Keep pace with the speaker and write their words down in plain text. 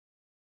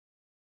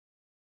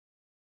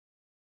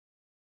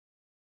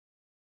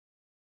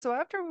So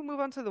after we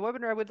move on to the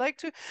webinar, I would like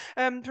to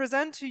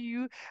present to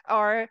you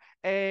our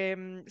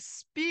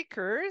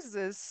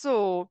speakers.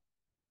 So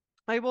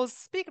I will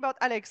speak about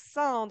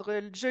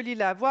Alexandre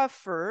Joly-Lavoie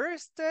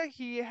first.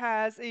 He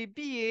has a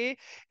BA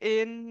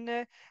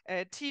in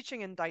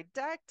teaching and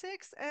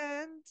didactics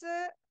and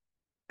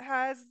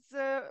has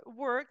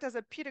worked as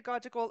a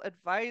pedagogical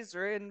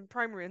advisor in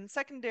primary and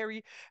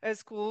secondary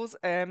schools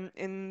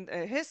in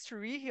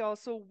history. He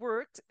also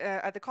worked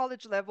at the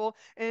college level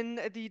in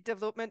the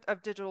development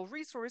of digital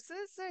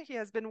resources. He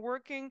has been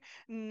working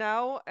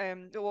now,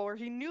 or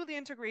he newly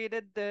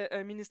integrated the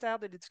Ministère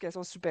de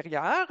l'Éducation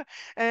supérieure,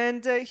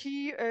 and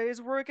he is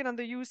working on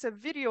the use of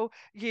video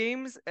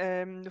games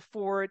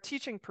for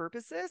teaching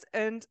purposes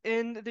and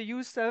in the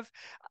use of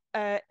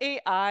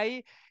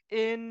AI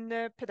in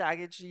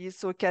pedagogy.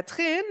 So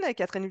Catherine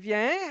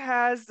Vien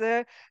has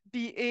a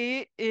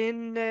BA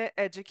in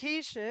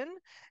education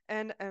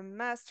and a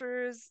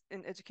master's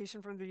in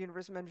education from the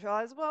University of Montreal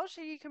as well.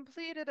 She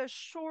completed a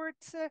short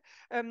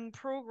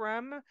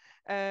program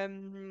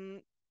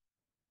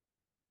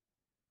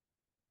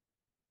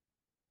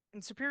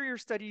in superior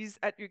studies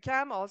at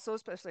UQAM, also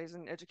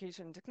specializing in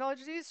education and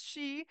technologies.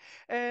 She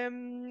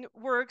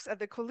works at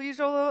the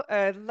collegial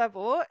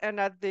level and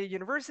at the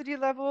university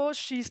level.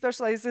 She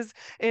specializes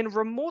in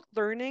remote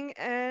learning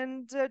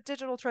and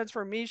digital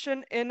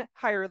transformation in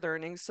higher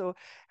learning. So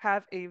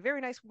have a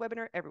very nice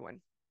webinar,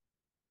 everyone.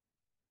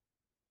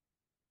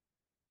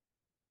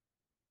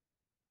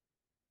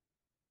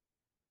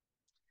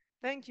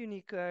 Thank you,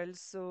 Nicole.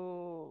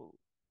 So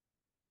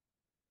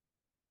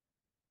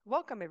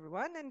welcome,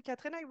 everyone. And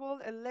Catherine, I will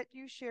let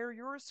you share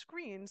your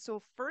screen.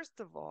 So first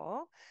of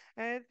all,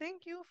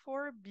 thank you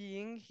for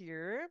being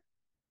here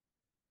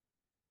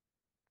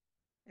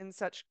in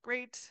such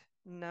great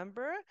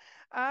number.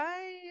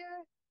 I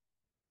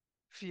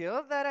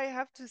feel that I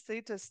have to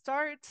say to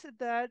start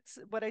that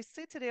what I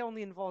say today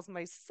only involves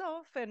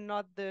myself and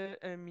not the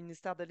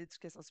Ministère de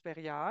l'Éducation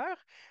supérieure.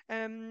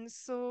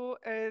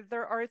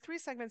 There are three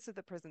segments of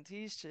the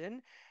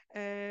presentation,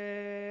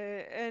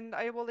 and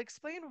I will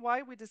explain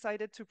why we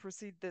decided to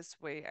proceed this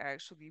way,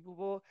 actually. We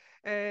will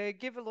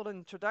give a little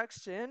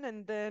introduction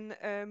and then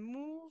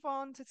move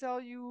on to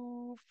tell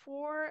you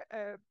four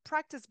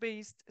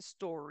practice-based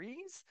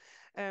stories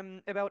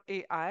about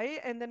AI,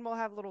 and then we'll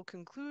have a little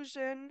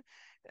conclusion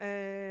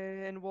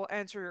and we'll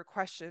answer your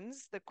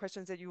questions, the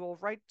questions that you will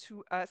write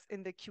to us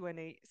in the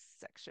Q&A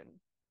section.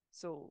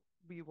 So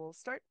we will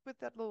start with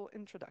that little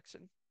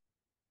introduction.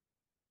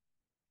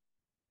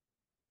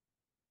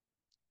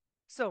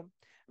 So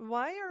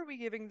why are we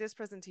giving this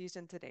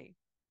presentation today?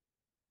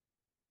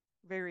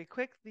 Very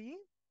quickly,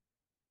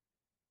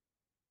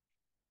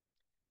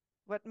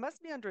 what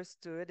must be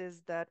understood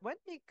is that when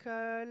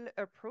Nicole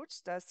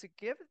approached us to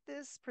give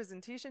this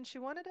presentation, she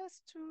wanted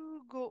us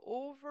to go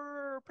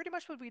over pretty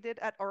much what we did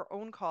at our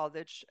own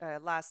college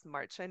last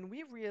March. And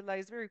we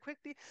realized very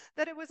quickly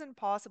that it wasn't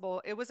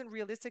possible. It wasn't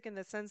realistic in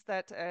the sense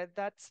that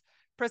that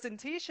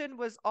presentation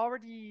was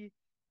already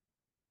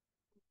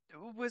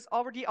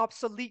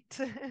obsolete.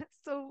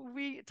 So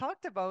we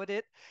talked about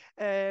it.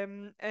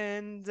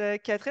 And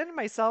Catherine and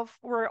myself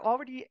were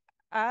already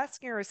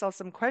asking ourselves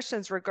some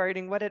questions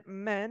regarding what it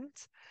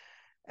meant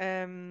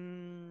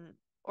um,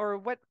 or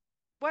what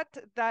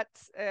that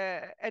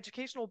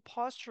educational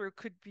posture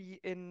could be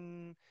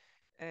in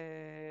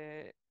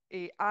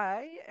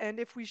AI, and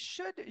if we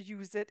should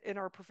use it in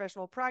our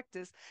professional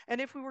practice,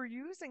 and if we were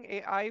using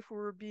AI,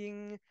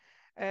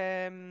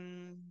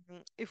 um,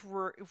 if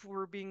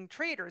we're being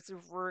traders,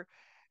 if we're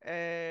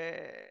uh,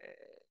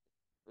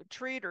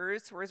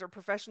 traders, whereas our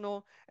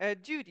professional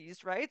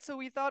duties, right? So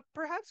we thought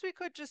perhaps we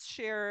could just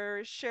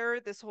share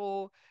this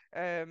whole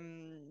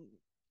um,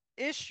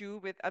 issue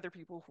with other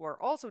people who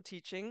are also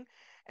teaching,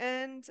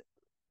 and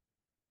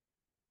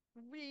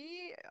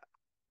we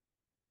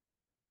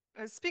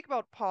speak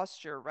about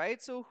posture,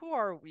 right? So who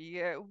are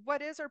we?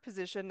 What is our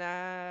position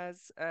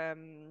as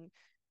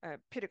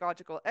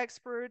pedagogical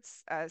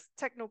experts, as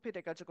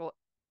techno-pedagogical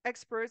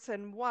experts,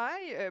 and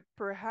why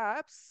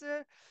perhaps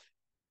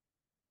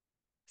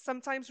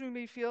sometimes we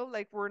may feel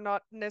like uh,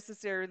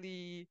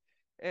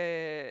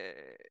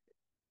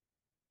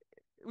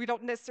 we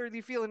don't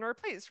necessarily feel in our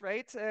place,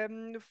 right?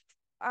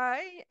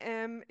 I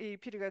am a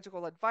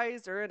pedagogical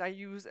advisor and I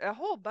use a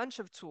whole bunch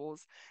of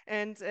tools.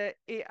 And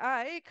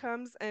AI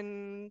comes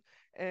and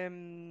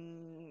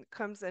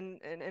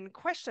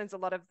questions a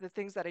lot of the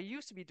things that I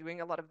used to be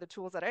doing, a lot of the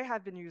tools that I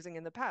have been using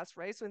in the past,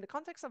 right? So in the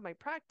context of my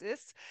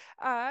practice,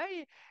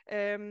 I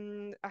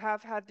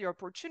have had the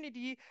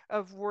opportunity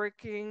of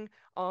working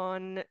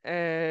on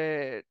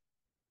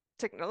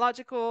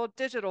technological,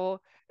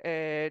 digital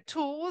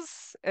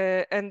tools,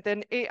 and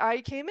then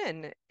AI came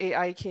in.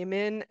 AI came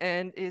in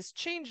and is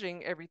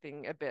changing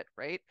everything a bit,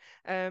 right?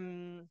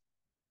 Um,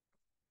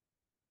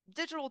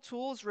 Digital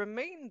tools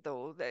remain,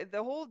 though.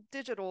 The whole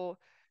digital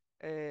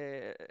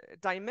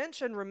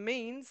dimension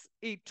remains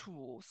a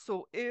tool.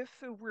 So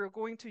if we're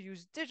going to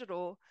use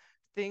digital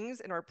things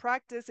in our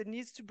practice, it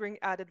needs to bring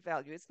added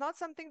value. It's not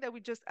something that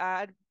we just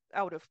add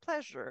out of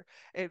pleasure.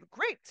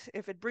 Great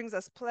if it brings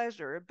us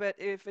pleasure, but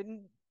if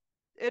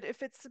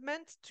it's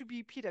meant to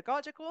be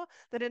pedagogical,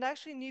 then it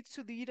actually needs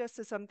to lead us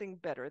to something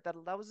better that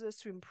allows us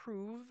to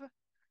improve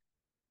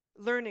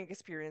learning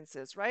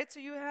experiences, right? So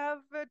you have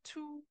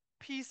two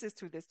pieces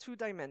to this, two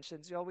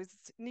dimensions. You always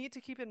need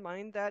to keep in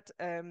mind that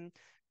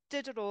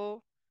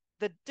digital,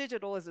 the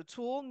digital is a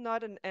tool,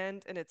 not an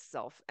end in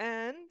itself.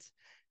 And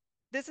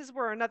this is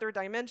where another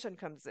dimension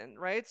comes in,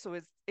 right? So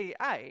it's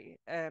AI.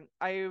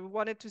 I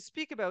wanted to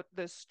speak about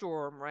the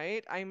storm,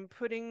 right? I'm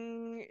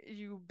putting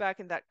you back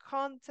in that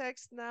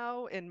context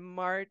now in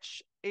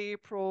March,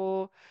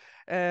 April.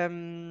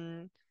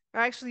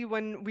 Actually,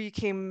 when we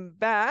came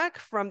back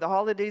from the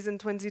holidays in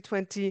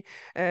 2020,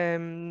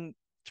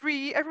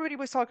 everybody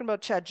was talking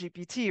about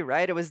ChatGPT,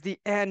 right? It was the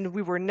end.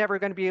 We were never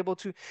going to be able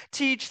to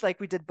teach like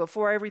we did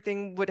before.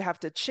 Everything would have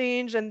to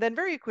change. And then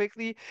very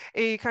quickly,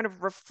 a kind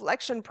of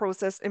reflection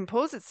process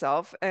imposed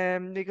itself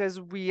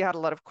because we had a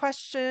lot of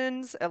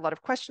questions, a lot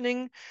of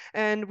questioning,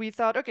 and we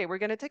thought, okay, we're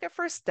going to take a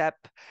first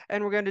step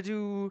and we're going to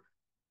do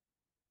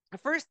a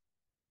first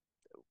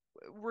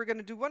we're going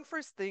to do one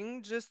first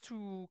thing just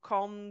to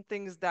calm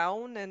things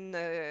down and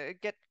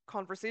get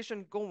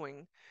conversation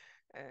going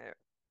uh,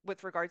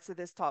 with regards to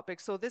this topic.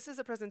 So this is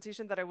a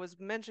presentation that I was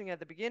mentioning at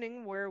the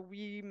beginning where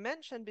we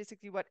mentioned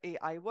basically what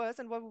AI was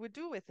and what we would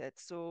do with it.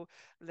 So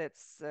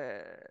let's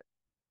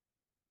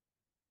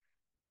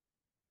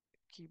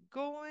keep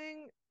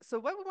going. So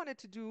what we wanted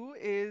to do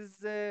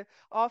is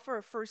offer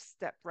a first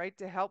step, right,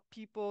 to help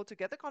people to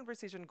get the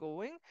conversation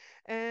going.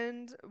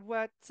 And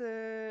what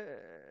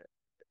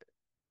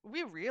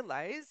we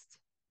realized,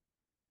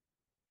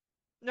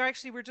 no,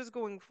 actually, we're just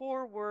going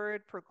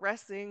forward,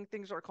 progressing,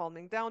 things are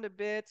calming down a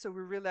bit. So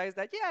we realized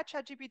that, yeah,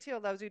 ChatGPT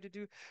allows you to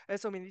do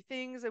so many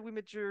things, a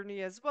Mid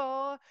Journey as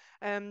well.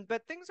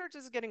 But things are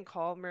just getting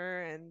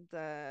calmer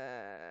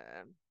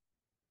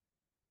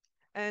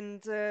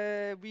and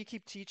we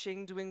keep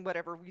teaching, doing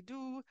whatever we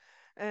do.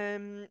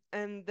 And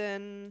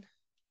then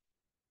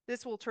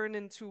this will turn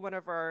into one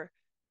of our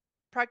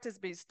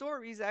practice-based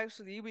stories.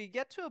 Actually, we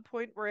get to a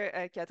point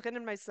where Catherine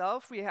and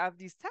myself, we have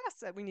these tasks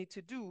that we need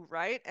to do,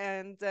 right?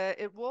 And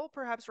it will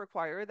perhaps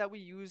require that we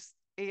use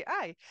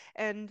AI.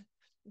 And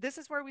this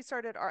is where we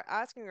started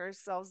asking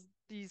ourselves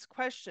these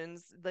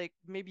questions, like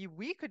maybe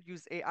we could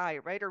use AI,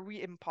 right? Are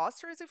we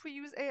imposters if we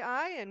use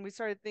AI? And we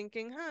started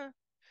thinking,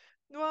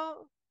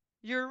 well,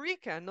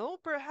 Eureka, no?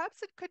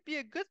 Perhaps it could be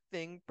a good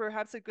thing.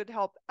 Perhaps it could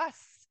help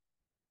us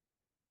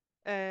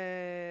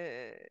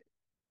uh,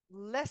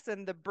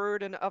 lessen the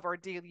burden of our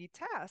daily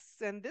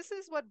tasks. And this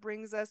is what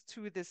brings us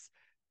to this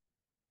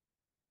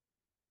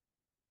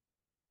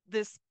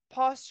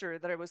posture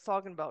that I was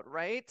talking about,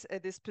 right?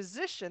 This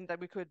position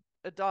that we could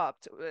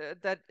adopt,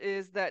 that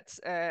is that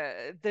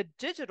the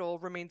digital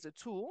remains a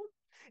tool.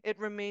 It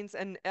remains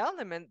an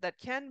element that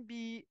can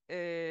be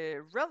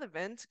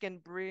relevant, can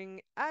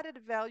bring added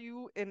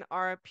value in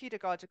our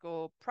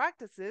pedagogical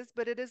practices,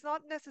 but it is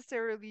not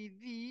necessarily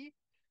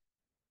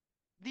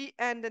the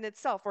end in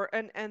itself or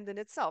an end in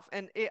itself.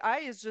 And AI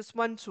is just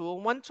one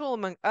tool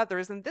among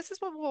others. And this is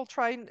what we'll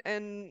try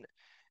and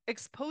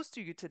expose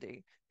to you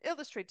today,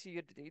 illustrate to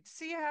you today, to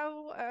see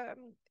how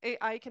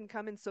AI can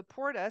come and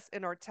support us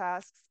in our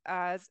tasks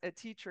as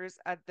teachers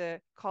at the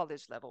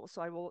college level.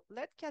 So I will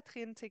let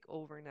Catherine take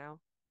over now.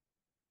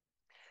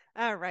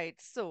 All right.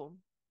 So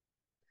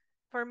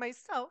for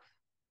myself,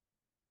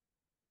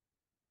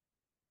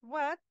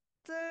 what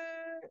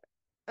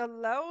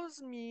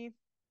allows me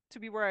to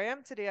be where I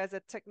am today as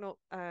a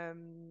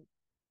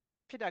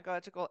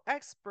pedagogical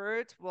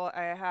expert. Well,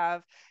 I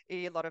have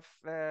a lot of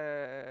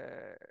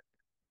I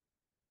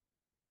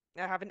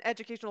have an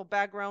educational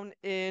background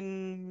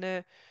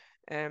in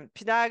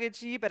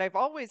pedagogy, but I've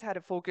always had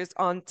a focus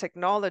on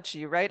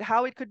technology, right?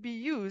 How it could be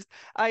used.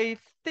 I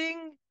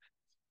think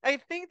I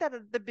think that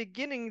at the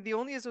beginning, the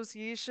only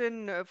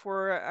association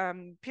for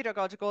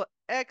pedagogical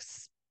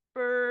experts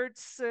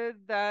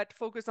that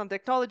focused on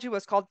technology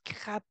was called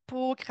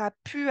crapaud,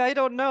 crapu. I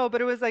don't know,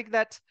 but it was like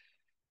that.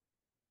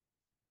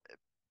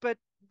 But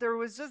there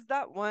was just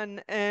that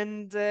one,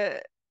 and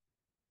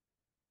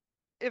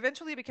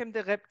eventually became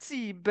the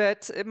repti,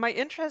 but my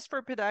interest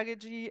for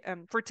pedagogy,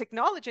 for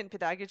technology and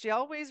pedagogy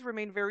always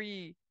remained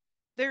very,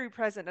 very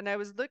present. And I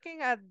was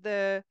looking at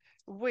the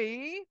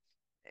way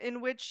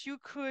in which you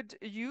could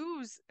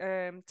use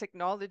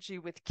technology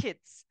with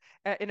kids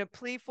in a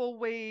playful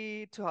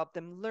way to help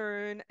them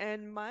learn.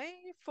 And my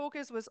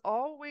focus was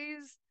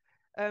always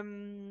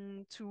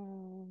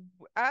to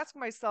ask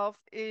myself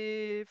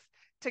if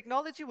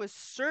technology was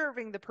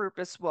serving the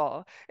purpose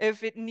well,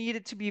 if it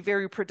needed to be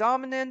very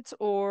predominant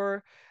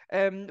or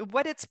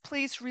what its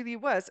place really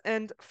was.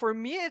 And for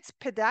me, it's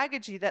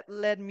pedagogy that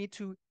led me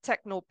to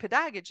techno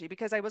pedagogy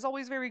because I was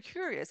always very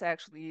curious,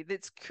 actually.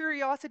 It's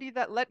curiosity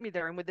that led me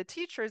there. And with the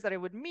teachers that I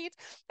would meet,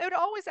 I would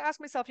always ask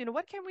myself,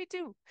 what can we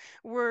do?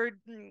 We're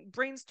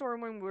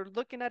brainstorming, we're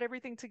looking at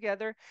everything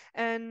together.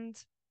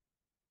 And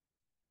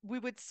we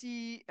would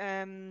see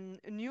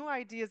new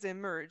ideas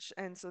emerge.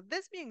 And so,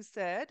 this being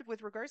said,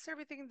 with regards to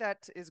everything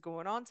that is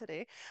going on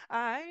today,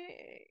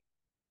 I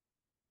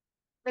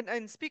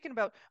and speaking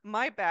about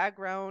my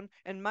background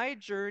and my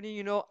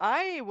journey,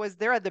 I was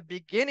there at the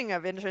beginning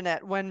of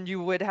internet when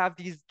you would have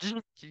these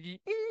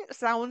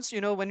sounds,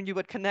 when you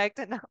would connect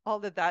and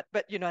all of that.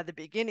 But at the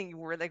beginning, you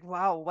were like,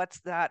 "Wow, what's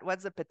that?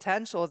 What's the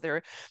potential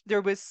there?"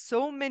 There was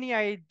so many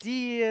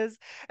ideas.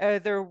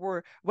 There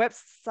were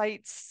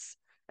websites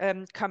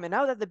coming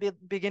out at the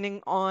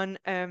beginning on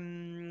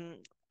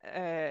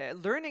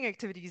learning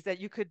activities that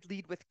you could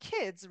lead with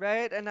kids,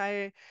 right?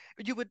 And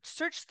you would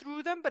search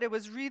through them, but it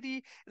was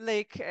really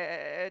like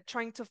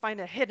trying to find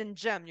a hidden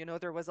gem.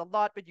 There was a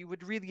lot, but you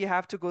would really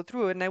have to go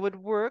through it. And I would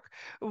work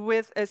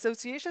with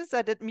associations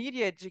that did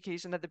media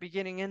education at the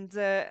beginning. And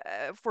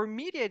for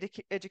media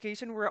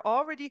education, we're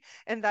already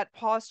in that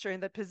posture, in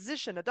that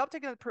position,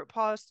 adopting a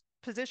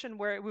position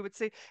where we would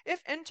say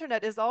if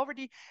internet is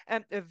already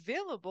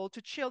available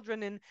to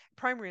children in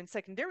primary and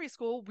secondary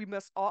school, we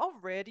must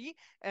already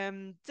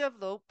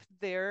develop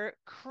their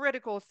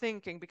critical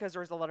thinking, because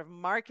there's a lot of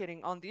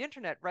marketing on the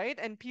internet, right?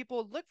 And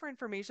people look for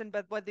information,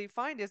 but what they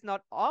find is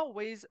not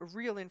always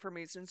real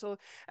information. So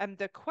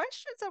the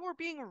questions that were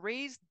being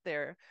raised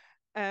there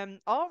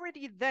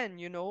already then,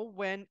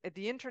 when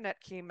the internet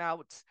came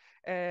out,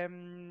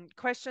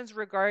 questions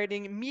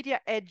regarding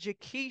media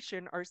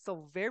education are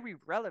still very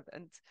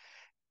relevant,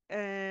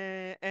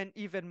 and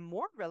even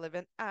more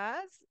relevant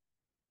as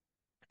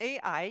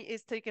AI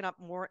is taking up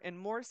more and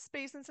more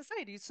space in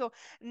society. So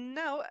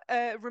now,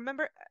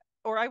 remember,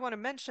 or I want to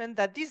mention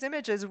that these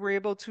images we're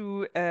able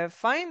to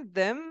find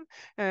them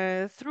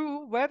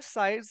through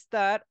websites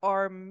that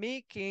are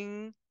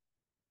making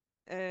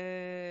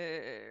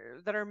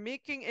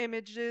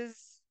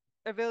images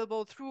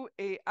available through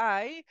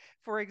AI.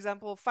 For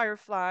example,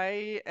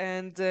 Firefly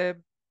and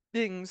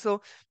Bing.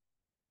 So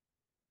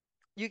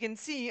you can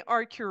see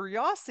our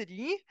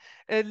curiosity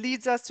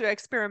leads us to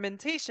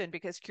experimentation,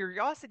 because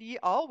curiosity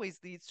always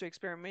leads to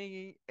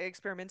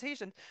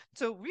experimentation.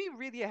 So we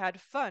really had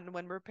fun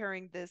when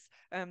preparing this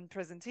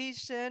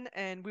presentation,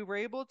 and we were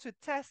able to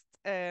test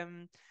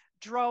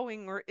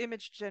drawing or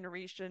image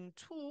generation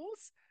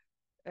tools,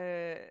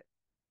 uh,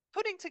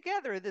 putting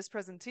together this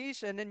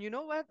presentation. And you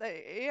know what?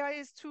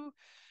 AI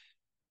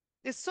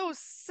is so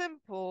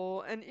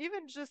simple, and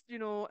even just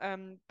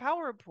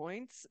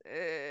PowerPoints,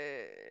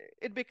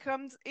 it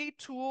becomes a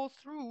tool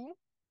through.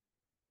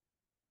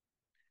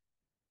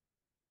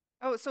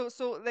 Oh, so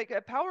like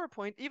a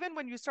PowerPoint, even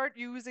when you start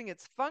using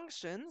its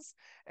functions,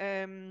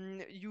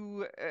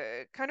 you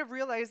kind of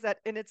realize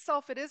that in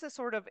itself it is a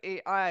sort of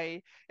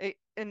an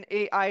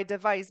AI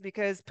device,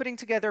 because putting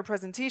together a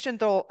presentation,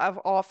 they'll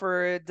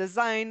offer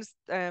designs,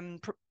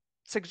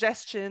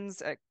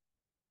 suggestions,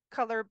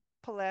 color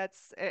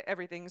palettes,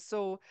 everything.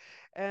 So,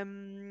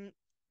 um,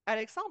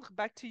 Alexandre,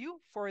 back to you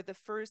for the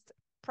first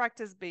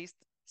practice-based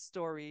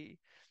story.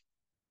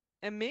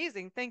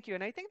 Amazing, thank you.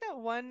 And I think that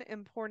one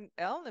important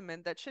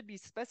element that should be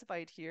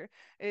specified here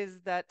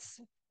is that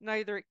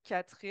neither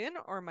Catherine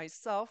or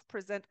myself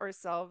present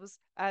ourselves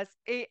as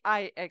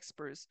AI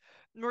experts.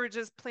 We're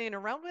just playing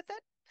around with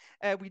it.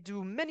 We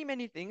do many,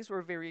 many things.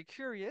 We're very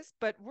curious,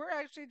 but we're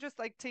actually just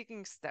like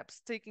taking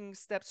steps.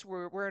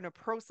 We're in a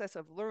process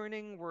of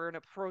learning, we're in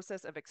a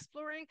process of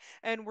exploring,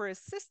 and we're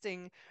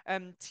assisting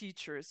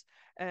teachers.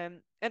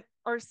 And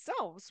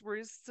ourselves,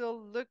 we're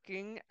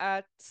looking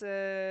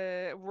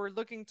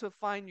to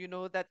find,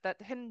 that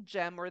hidden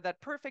gem, or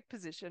that perfect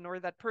position, or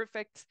that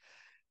perfect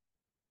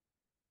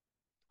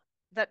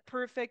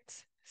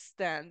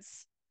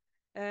stance.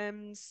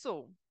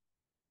 So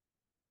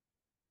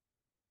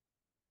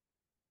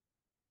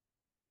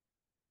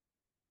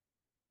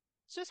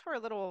just for a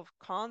little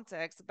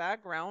context,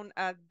 background,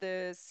 at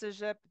the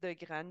Cégep de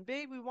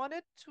Granby, we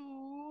wanted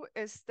to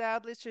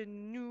establish a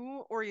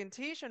new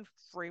orientation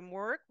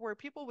framework where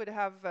people would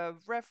have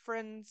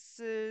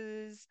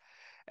references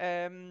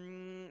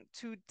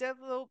to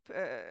develop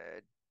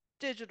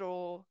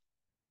digital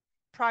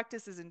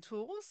practices and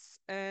tools,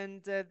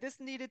 and this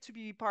needed to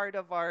be part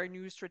of our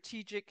new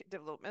strategic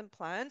development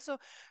plan. So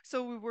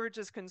we were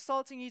just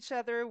consulting each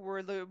other,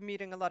 we're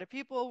meeting a lot of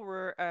people,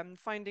 we're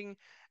finding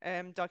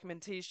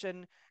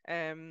documentation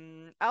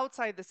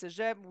outside the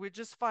CEGEP. We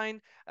just find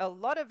a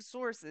lot of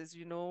sources,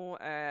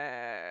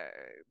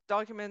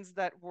 documents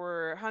that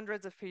were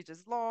hundreds of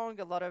pages long,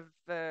 a lot of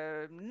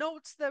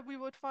notes that we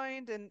would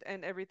find,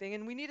 and everything,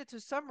 and we needed to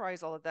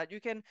summarize all of that.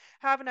 You can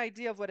have an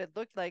idea of what it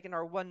looked like in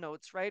our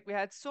OneNotes, right? We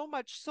had so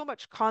much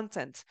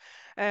content,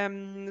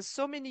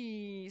 so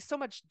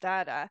much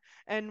data,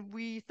 and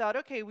we thought,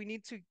 okay, we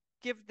need to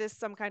give this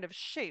some kind of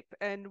shape,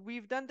 and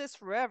we've done this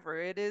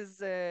forever.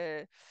 These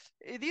are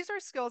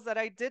skills that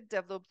I did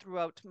develop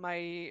throughout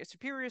my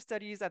superior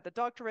studies at the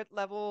doctorate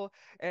level,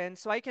 and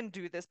so I can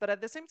do this. But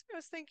at the same time, I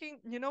was thinking,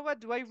 you know what?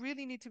 Do I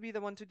really need to be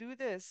the one to do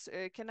this?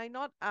 Can I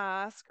not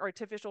ask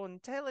artificial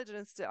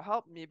intelligence to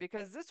help me?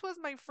 Because this was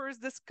my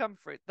first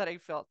discomfort that I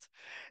felt.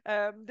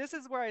 This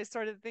is where I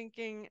started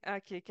thinking,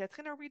 okay,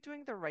 Catherine, are we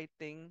doing the right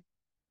thing?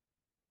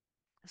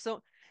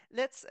 So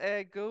let's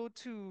go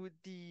to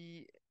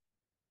the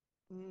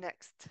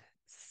next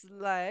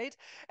slide.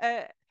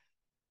 Uh,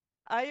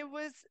 I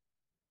was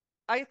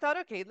I thought,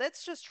 okay,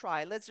 let's just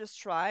try. Let's just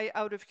try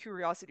out of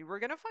curiosity. We're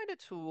going to find a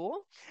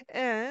tool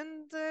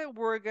and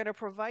we're going to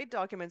provide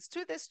documents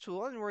to this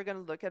tool and we're going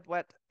to look at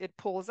what it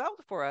pulls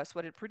out for us,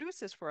 what it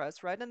produces for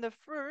us, right? And the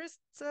first,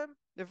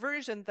 the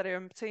version that I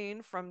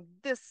obtained from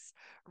this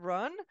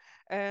run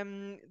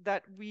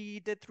that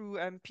we did through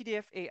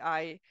PDF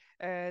AI,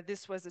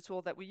 this was the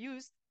tool that we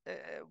used.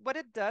 What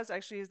it does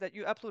actually is that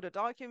you upload a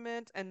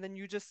document and then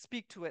you just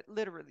speak to it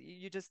literally.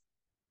 You just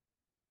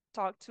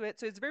talk to it.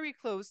 So it's very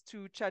close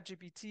to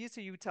ChatGPT. So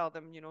you tell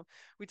them,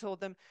 we told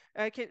them,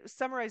 can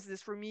summarize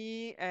this for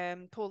me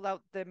and pull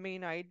out the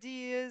main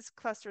ideas,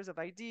 clusters of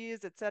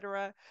ideas,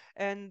 etc.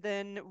 And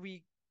then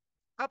we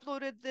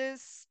uploaded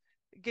this,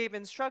 gave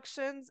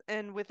instructions,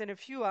 and within a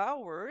few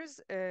hours,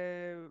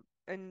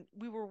 and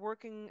we were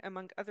working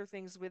among other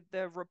things with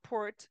the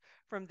report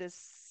from this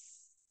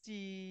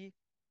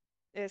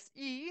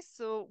SE,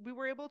 so we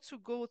were able to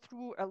go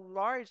through a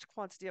large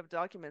quantity of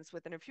documents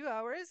within a few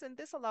hours, and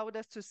this allowed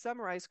us to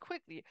summarize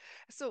quickly.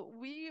 So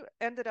we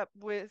ended up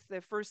with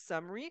the first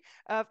summary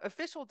of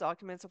official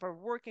documents of our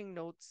working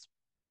notes.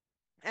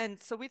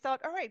 And so we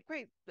thought, all right,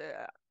 great.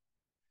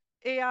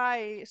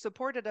 AI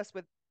supported us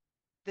with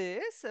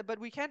this, but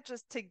we can't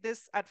just take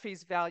this at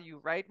face value,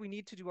 right? We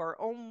need to do our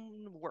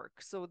own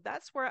work. So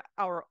that's where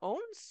our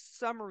own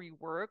summary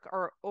work,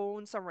 our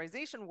own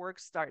summarization work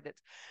started.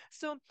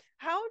 So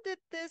how did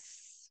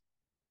this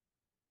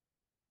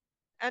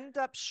end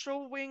up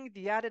showing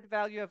the added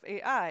value of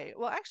AI?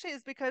 Well, actually,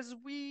 it's because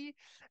we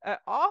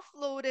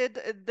offloaded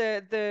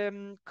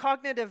the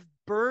cognitive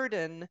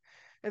burden,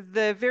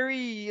 the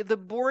very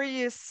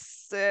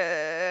laborious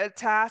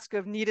task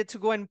of needed to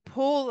go and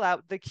pull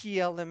out the key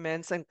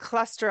elements and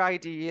cluster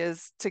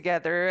ideas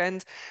together.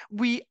 And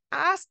we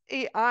asked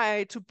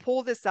AI to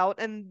pull this out,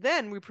 and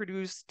then we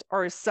produced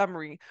our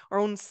summary, our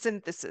own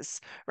synthesis,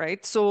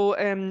 right? So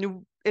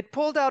it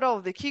pulled out all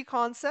of the key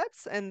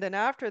concepts, and then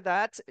after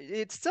that,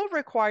 it still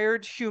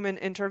required human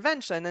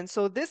intervention. And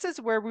so this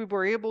is where we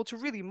were able to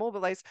really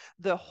mobilize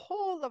the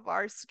whole of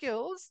our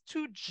skills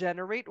to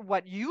generate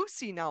what you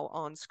see now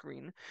on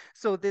screen.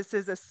 So this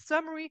is a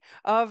summary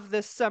of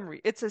the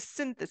summary. It's a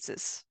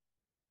synthesis.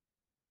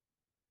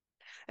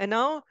 And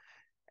now,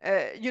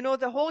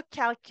 the whole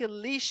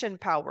calculation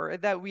power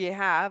that we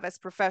have as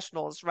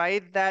professionals,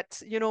 right? That,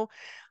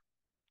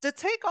 to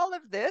take all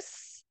of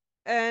this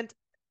and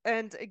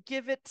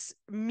give it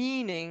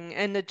meaning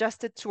and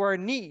adjust it to our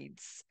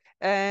needs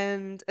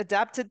and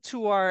adapt it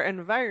to our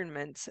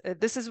environment.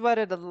 This is what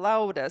it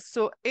allowed us.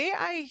 So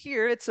AI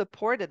here, it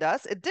supported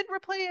us. It didn't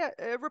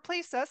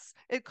replace us.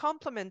 It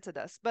complemented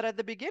us. But at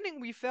the beginning,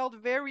 we felt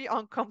very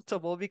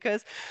uncomfortable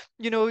because,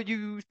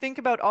 you think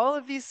about all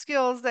of these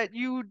skills that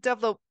you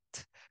developed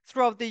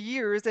throughout the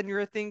years, and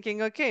you're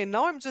thinking, okay,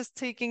 now I'm just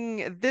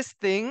taking this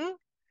thing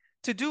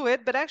to do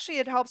it, but actually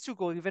it helps to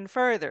go even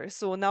further.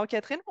 So now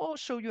Catherine will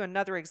show you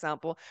another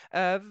example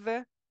of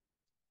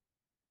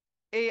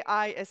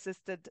AI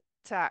assisted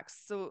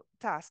tasks.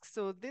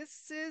 So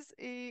this is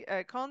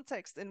a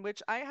context in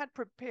which I had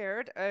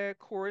prepared a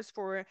course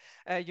for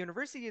a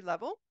university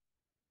level.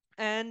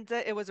 And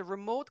it was a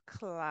remote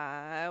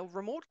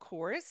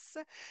course,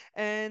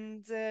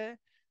 and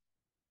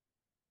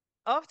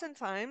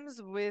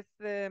oftentimes with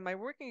my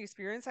working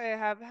experience, I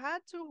have had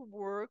to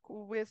work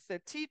with the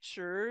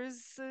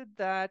teachers uh,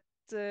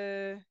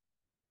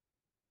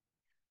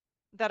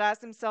 that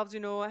ask themselves,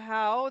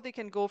 how they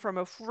can go from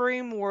a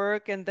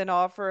framework and then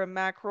offer a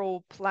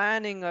macro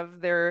planning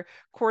of their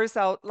course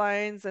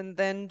outlines and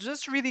then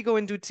just really go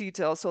into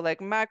detail. So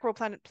like macro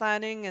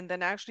planning and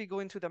then actually go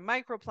into the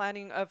micro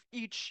planning of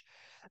each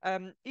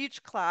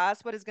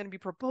class, what is going to be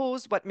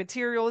proposed, what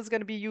material is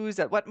going to be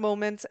used at what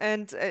moment.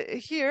 And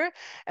here,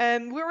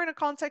 we were in a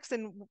context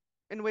in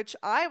which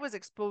I was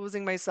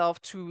exposing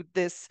myself to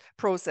this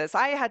process.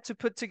 I had to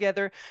put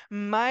together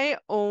my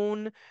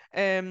own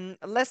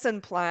lesson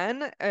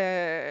plan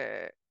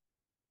to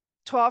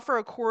offer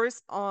a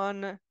course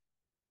on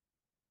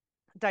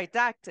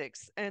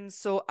didactics. And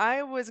so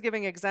I was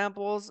giving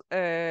examples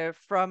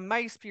from my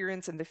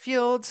experience in the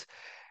field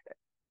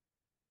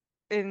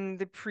in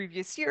the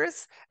previous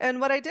years.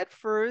 And what I did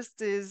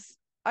first is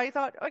I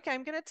thought, okay,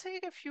 I'm going to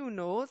take a few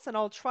notes and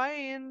I'll try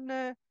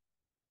and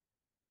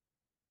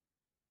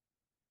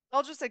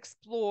I'll just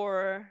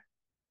explore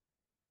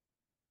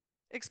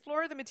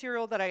the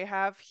material that I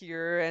have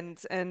here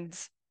and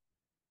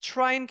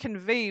try and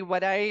convey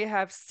what I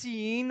have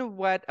seen,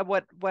 what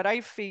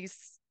I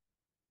face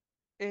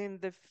in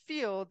the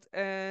field,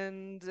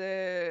 and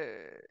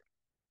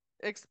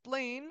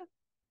explain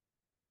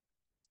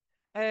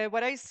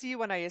what I see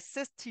when I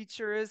assist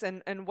teachers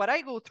and what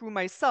I go through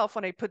myself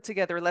when I put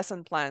together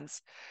lesson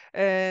plans.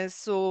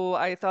 So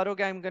I thought,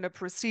 okay, I'm going to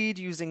proceed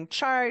using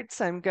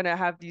charts. I'm going to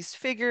have these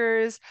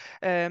figures,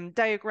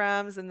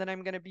 diagrams, and then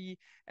I'm going to be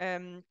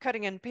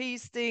cutting and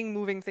pasting,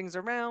 moving things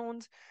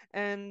around.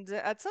 And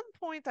at some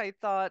point, I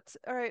thought,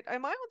 all right,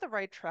 am I on the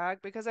right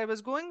track? Because I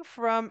was going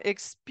from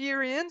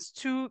experience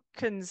to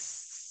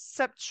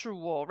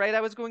conceptual, right?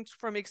 I was going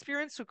from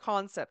experience to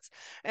concepts.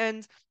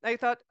 And I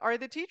thought, are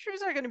the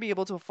teachers are going to be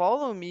able to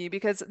follow me?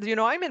 Because,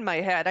 I'm in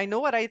my head. I know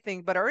what I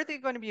think, but are they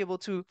going to be able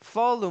to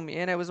follow me?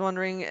 And I was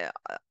wondering,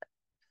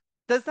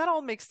 does that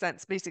all make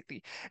sense,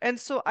 basically? And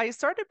so I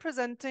started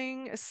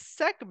presenting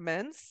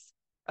segments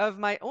of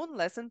my own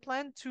lesson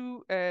plan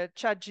to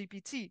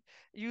ChatGPT,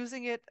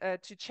 using it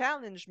to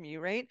challenge me,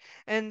 right?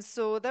 And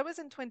so that was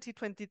in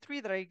 2023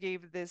 that I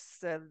gave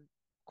this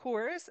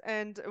course.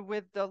 And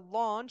with the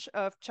launch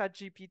of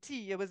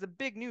ChatGPT, it was a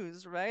big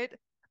news, right?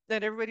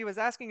 That everybody was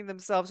asking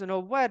themselves,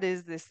 what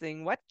is this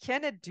thing? What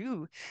can it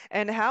do?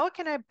 And how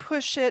can I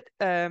push it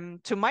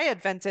to my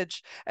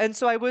advantage? And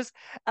so I was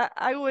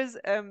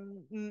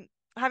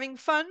having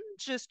fun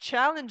just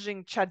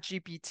challenging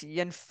ChatGPT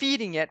and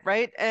feeding it,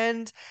 right?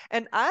 And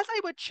as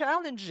I would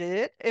challenge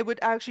it, it would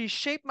actually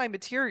shape my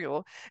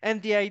material.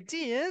 And the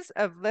ideas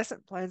of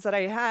lesson plans that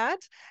I had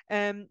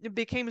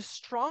became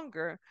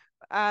stronger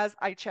as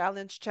I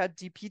challenged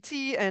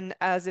ChatGPT and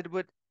as it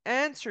would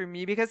answer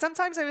me. Because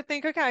sometimes I would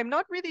think, okay, I'm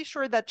not really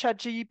sure that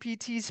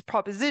ChatGPT's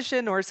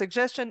proposition or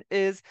suggestion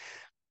is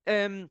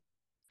um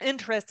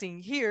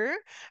interesting here,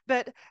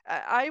 but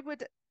I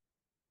would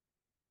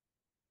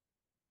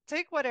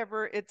take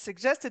whatever it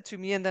suggested to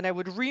me and then I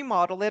would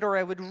remodel it or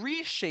I would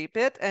reshape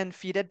it and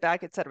feed it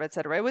back, etc.,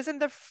 etc. It was in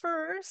the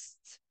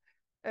first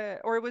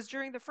or it was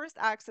during the first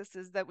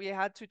accesses that we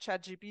had to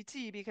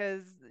ChatGPT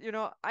because,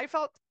 I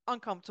felt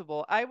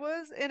uncomfortable. I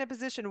was in a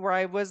position where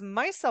I was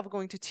myself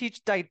going to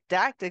teach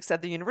didactics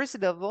at the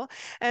university level,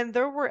 and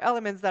there were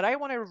elements that I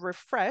want to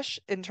refresh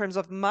in terms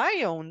of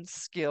my own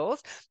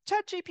skills.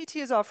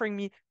 ChatGPT is offering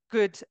me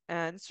good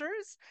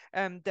answers,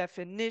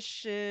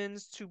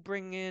 definitions to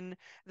bring in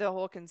the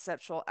whole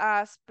conceptual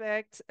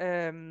aspect.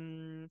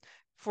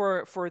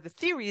 For the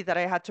theory that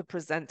I had to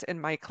present in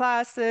my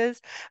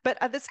classes. But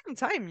at the same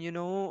time,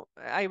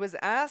 I was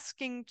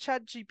asking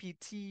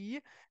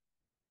ChatGPT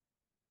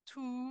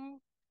to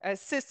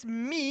assist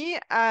me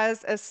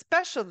as a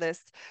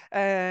specialist.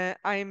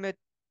 I'm a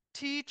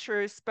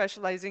teacher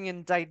specializing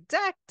in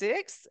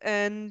didactics,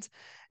 and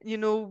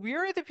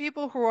we're the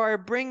people who are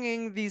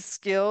bringing these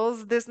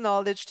skills, this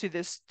knowledge to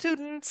the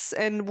students,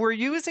 and we're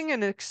using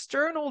an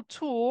external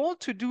tool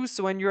to do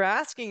so. And you're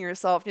asking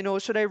yourself,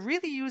 should I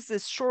really use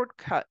this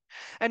shortcut?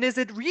 And is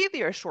it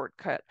really a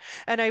shortcut?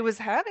 And I was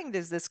having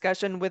this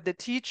discussion with the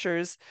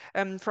teachers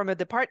from a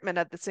department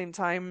at the same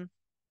time,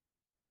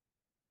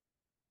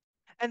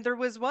 and there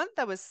was one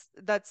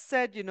that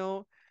said,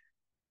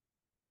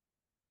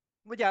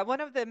 well, yeah, one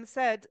of them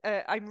said,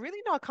 I'm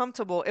really not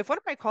comfortable if one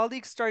of my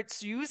colleagues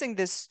starts using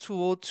this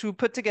tool to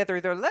put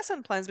together their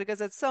lesson plans,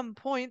 because at some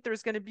point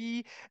there's going to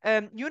be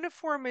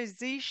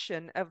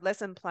uniformization of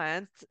lesson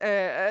plans.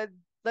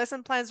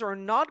 Lesson plans are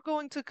not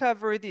going to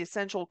cover the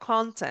essential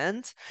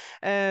content.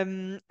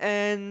 And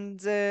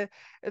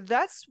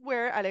that's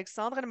where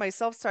Alexandre and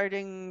myself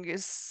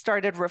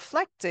started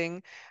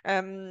reflecting.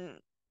 Um,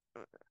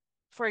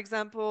 for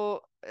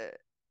example,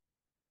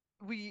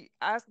 we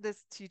asked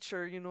this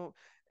teacher,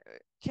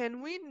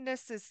 can we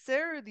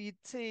necessarily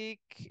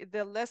take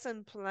the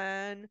lesson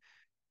plan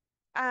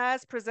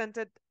as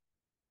presented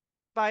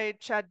by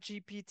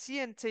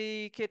ChatGPT and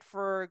take it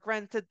for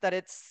granted that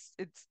it's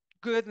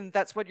good and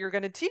that's what you're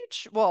going to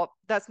teach? Well,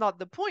 that's not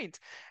the point.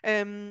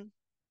 Um,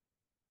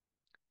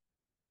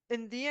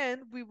 in the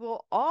end, we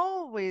will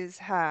always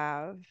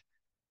have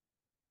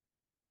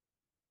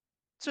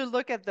to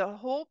look at the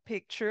whole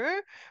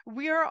picture.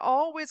 We are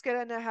always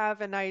going to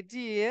have an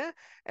idea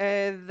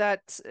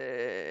that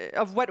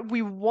of what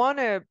we want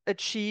to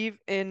achieve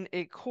in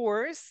a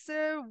course.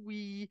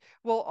 We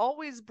will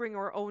always bring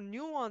our own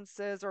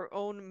nuances, our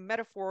own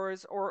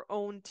metaphors, our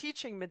own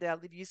teaching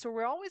modalities. So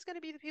we're always going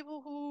to be the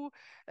people who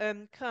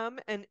come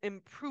and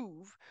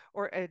improve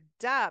or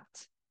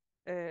adapt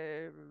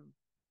the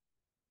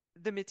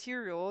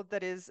material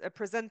that is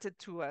presented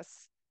to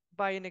us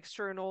by an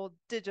external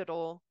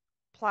digital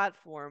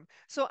platform.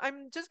 So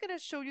I'm just going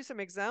to show you some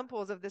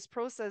examples of this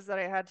process that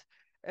I had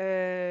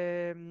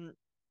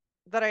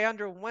that I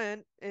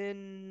underwent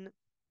in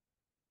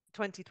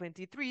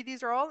 2023.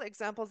 These are all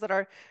examples that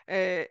are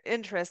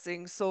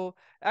interesting. So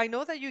I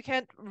know that you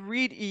can't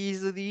read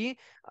easily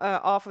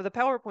off of the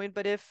PowerPoint,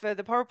 but if the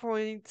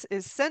PowerPoint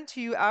is sent to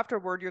you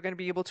afterward, you're going to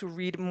be able to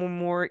read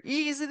more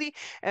easily.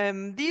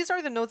 These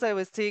are the notes I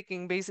was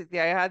taking.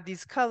 Basically, I had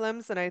these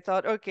columns and I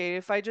thought, okay,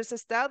 if I just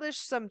establish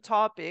some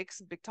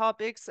topics, big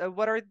topics,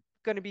 what are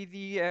going to be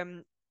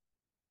the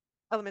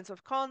elements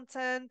of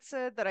content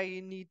that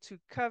I need to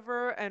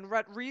cover, and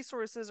what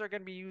resources are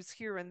going to be used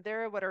here and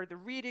there. What are the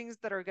readings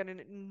that are going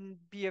to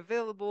be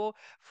available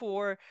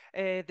for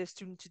the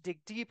student to dig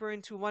deeper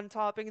into one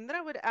topic? And then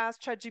I would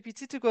ask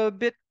ChatGPT to go a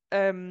bit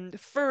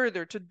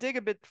further, to dig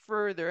a bit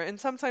further. And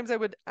sometimes I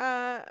would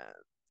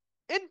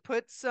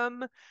input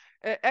some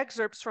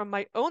excerpts from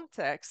my own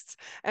texts.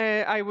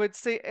 I would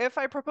say, if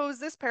I propose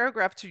this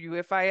paragraph to you,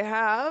 if I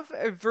have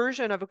a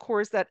version of a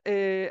course that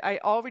I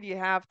already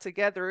have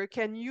together,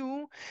 can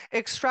you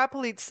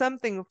extrapolate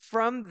something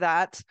from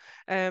that?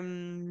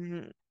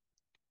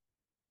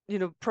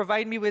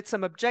 Provide me with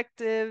some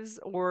objectives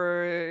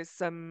or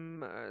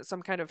some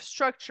kind of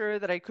structure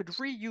that I could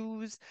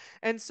reuse.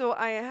 And so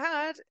I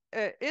had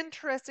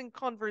interesting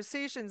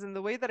conversations in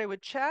the way that I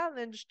would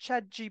challenge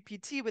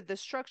ChatGPT with the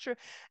structure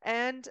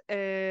and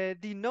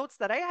the notes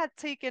that I had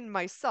taken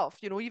myself,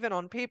 even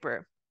on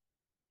paper.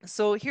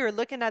 So here,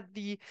 looking at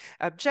the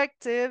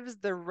objectives,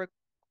 the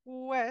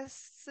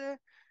requests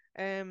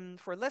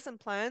for lesson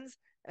plans,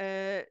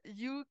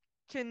 you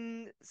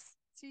can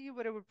see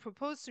what it would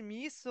propose to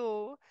me.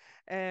 So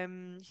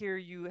here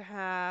you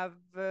have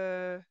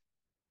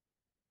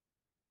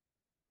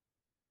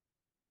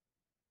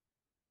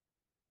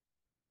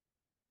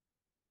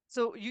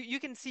so you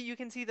can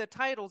see the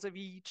titles of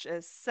each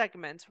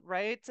segment,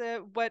 right?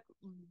 What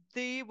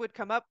they would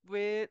come up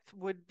with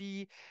would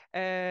be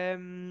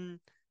um,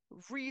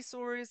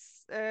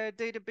 resource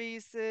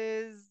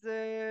databases,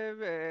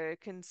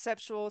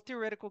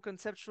 theoretical,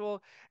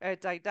 conceptual,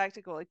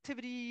 didactical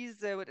activities.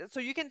 So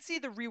you can see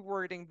the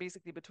rewording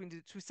basically between the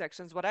two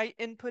sections, what I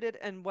inputted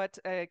and what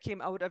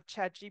came out of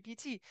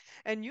ChatGPT.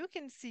 And you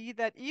can see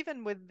that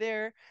even with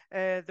the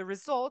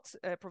results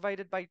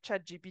provided by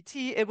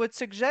ChatGPT, it would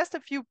suggest a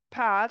few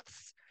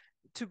paths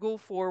to go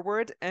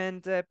forward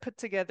and put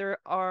together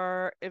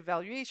our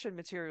evaluation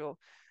material.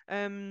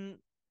 Um,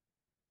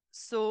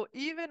 so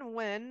even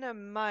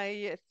when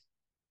my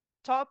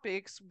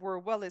topics were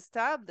well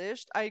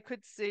established, I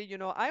could say,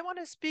 I want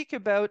to speak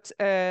about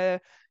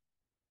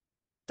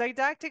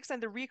didactics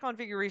and the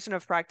reconfiguration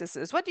of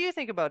practices. What do you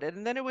think about it?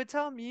 And then it would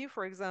tell me,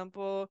 for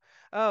example,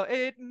 oh,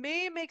 it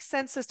may make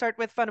sense to start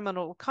with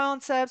fundamental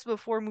concepts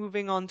before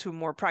moving on to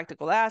more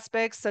practical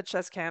aspects, such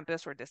as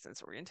campus or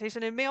distance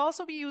orientation. It may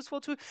also be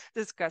useful to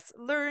discuss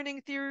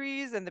learning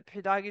theories and the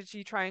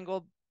pedagogy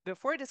triangle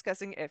before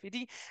discussing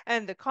FED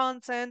and the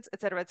content,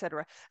 etc.,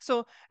 etc.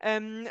 So,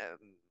 as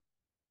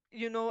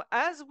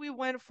we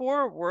went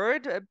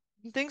forward,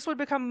 things would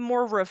become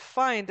more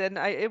refined, and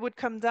it would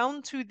come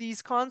down to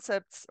these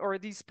concepts or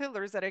these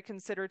pillars that I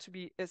consider to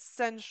be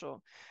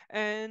essential.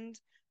 And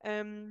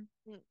um,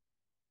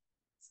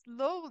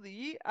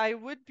 slowly, I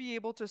would be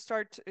able to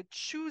start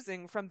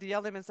choosing from the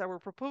elements that were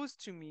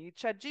proposed to me.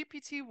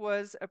 ChatGPT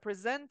was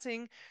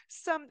presenting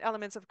some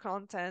elements of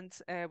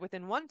content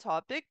within one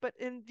topic, but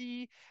in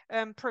the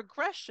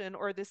progression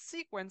or the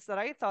sequence that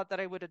I thought that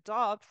I would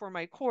adopt for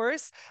my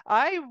course,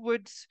 I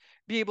would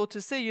be able to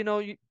say,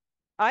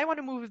 I want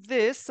to move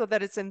this so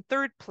that it's in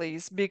third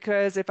place,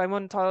 because if I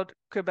want to talk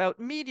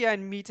about media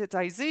and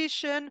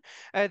mediatization,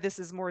 this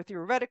is more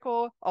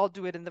theoretical. I'll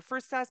do it in the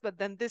first class, but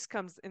then this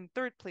comes in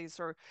third place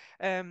or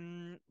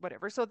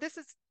whatever. So this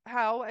is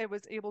how I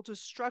was able to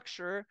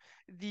structure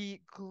the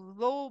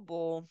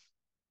global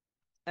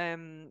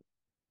um,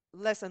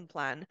 lesson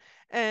plan.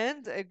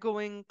 And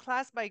going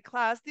class by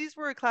class, these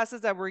were classes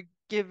that were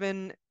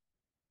given,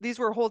 these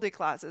were whole day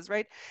classes,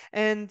 right?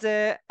 And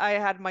I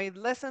had my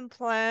lesson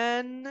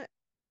plan.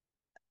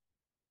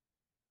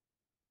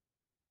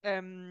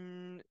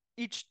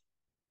 Each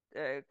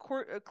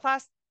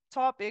class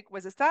topic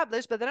was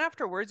established, but then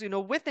afterwards,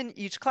 within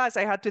each class,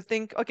 I had to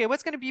think, okay,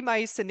 what's going to be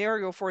my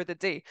scenario for the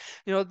day?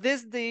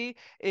 This day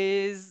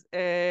is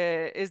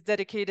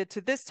dedicated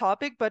to this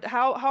topic, but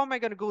how am I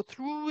going to go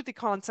through the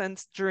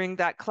content during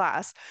that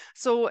class?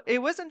 So it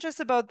wasn't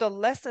just about the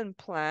lesson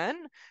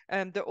plan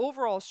and the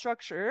overall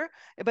structure,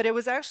 but it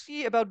was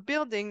actually about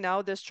building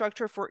now the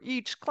structure for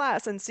each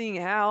class and seeing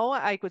how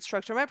I could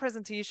structure my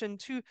presentation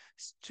to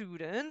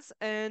students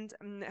and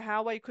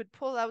how I could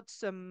pull out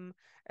some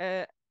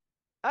uh,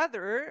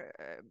 other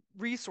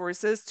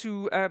resources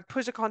to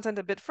push the content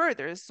a bit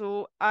further.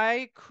 So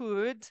I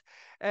could,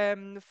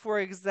 for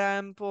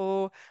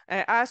example,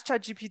 ask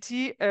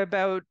ChatGPT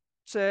about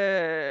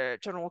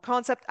general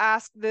concept,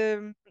 ask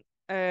them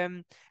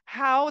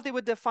how they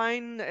would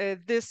define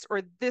this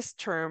or this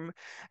term.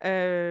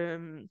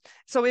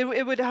 So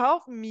it would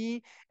help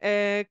me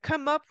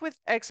come up with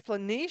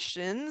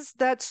explanations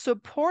that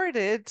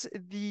supported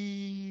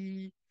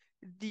the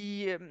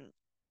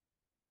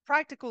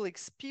practical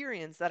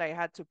experience that I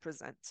had to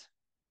present.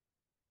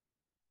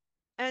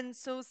 And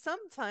so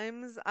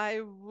sometimes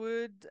I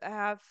would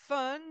have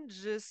fun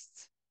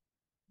just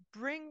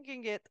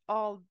bringing it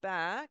all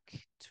back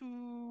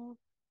to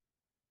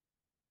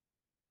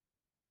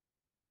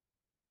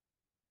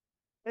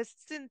a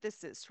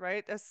synthesis,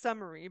 right? A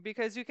summary,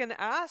 because you can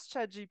ask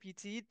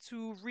ChatGPT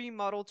to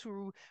remodel,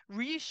 to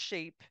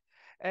reshape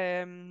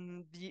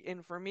the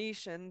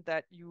information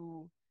that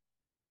you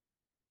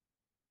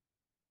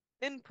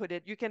input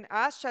it. You can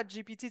ask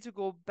ChatGPT to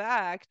go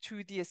back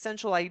to the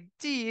essential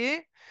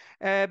idea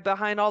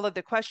behind all of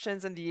the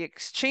questions and the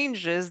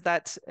exchanges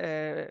that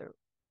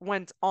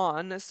went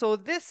on. So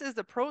this is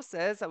the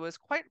process that was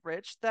quite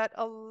rich that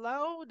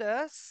allowed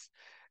us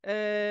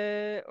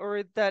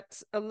or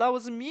that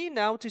allows me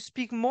now to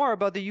speak more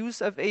about the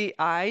use of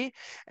AI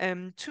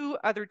to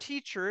other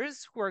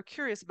teachers who are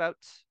curious about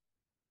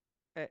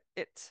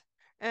it.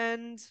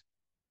 And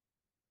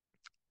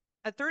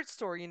a third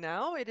story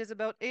now, it is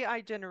about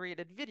AI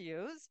generated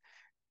videos.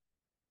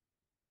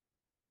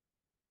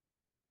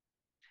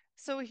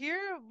 So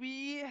here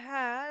we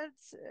had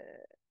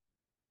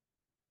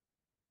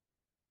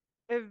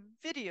a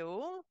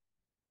video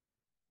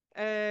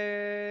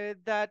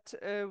that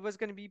was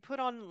going to be put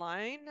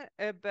online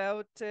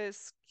about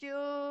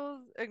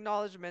skills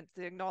acknowledgement,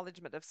 the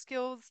acknowledgement of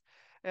skills,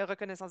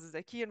 reconnaissance des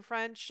acquis in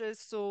French.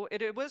 So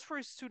it was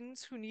for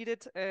students who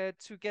needed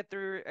to get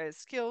their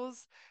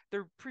skills,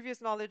 their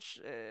previous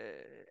knowledge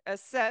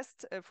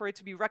assessed for it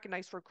to be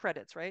recognized for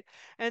credits, right?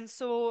 And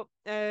so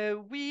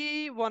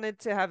we wanted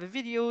to have a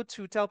video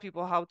to tell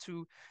people how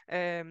to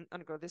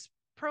undergo this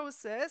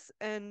process,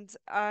 and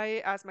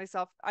I asked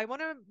myself, I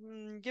want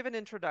to give an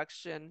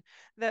introduction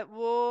that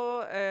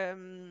will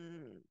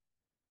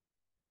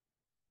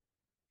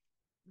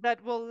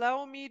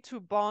allow me to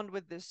bond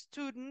with the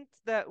student,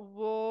 that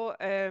will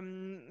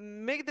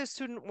make the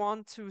student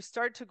want to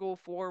start to go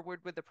forward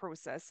with the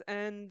process.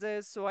 And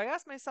so I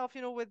asked myself,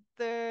 with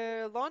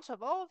the launch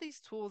of all these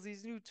tools,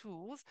 these new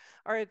tools,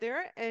 are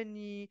there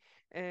any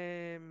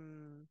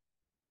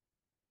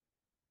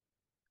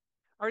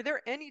are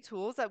there any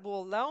tools that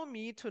will allow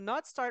me to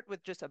not start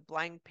with just a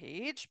blank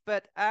page,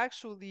 but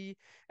actually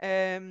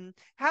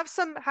have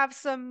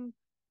some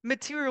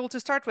material to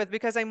start with?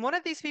 Because I'm one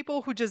of these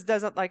people who just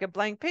doesn't like a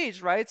blank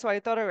page, right? So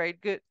I thought, all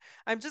right, good.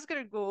 I'm just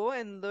gonna go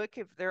and look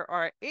if there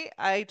are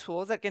AI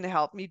tools that can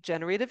help me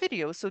generate a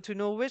video. So to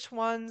know which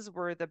ones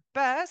were the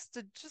best,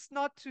 just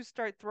not to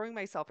start throwing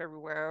myself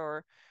everywhere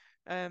or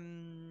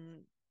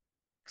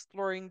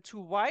exploring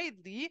too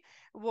widely.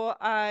 Well,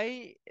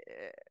 I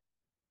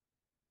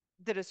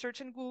did a search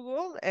in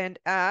Google and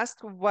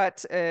asked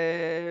what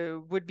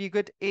would be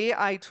good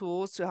AI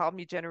tools to help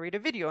me generate a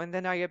video. And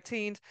then I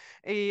obtained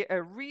a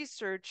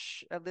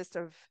list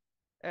of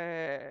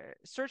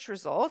search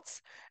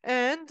results.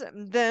 And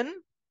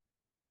then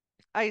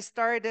I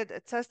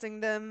started testing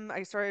them.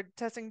 I started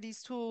testing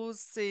these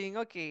tools, saying,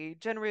 okay,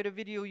 generate a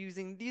video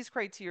using these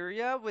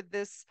criteria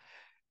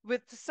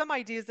with some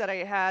ideas that I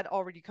had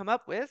already come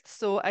up with.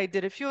 So I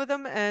did a few of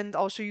them, and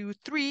I'll show you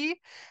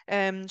three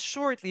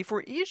shortly.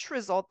 For each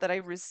result that I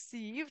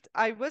received,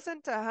 I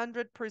wasn't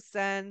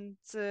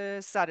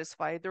 100%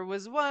 satisfied. There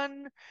was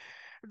one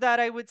that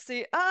I would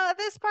say,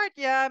 this part,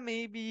 yeah,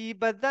 maybe,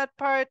 but that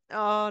part,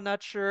 oh,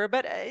 not sure.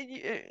 But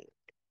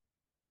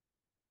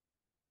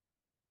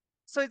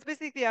so it's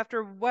basically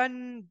after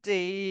one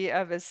day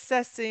of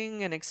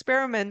assessing and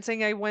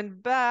experimenting, I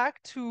went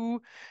back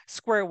to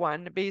square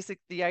one.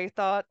 Basically, I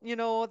thought,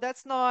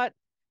 that's not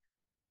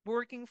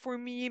working for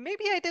me.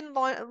 Maybe I didn't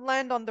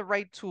land on the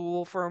right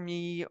tool for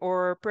me,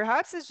 or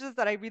perhaps it's just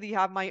that I really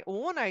have my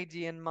own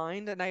idea in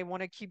mind and I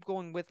want to keep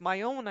going with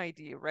my own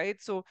idea,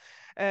 right? So,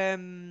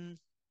 um,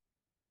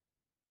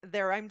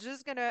 there, I'm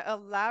just gonna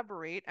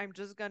elaborate. I'm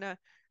just gonna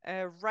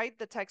write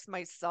the text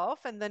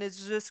myself, and then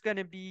it's just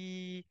gonna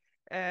be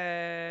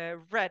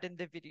read in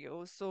the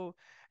video. So,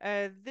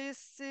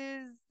 this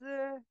is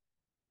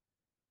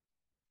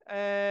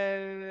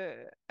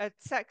a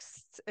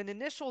text, an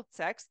initial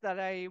text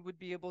that I would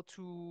be able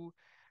to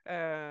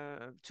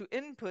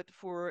input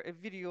for a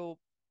video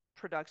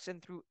production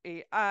through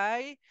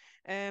AI.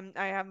 I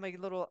have my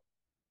little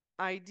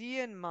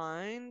idea in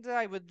mind.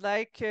 I would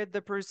like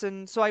the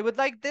person, so I would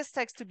like this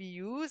text to be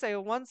used. I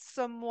want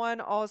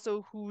someone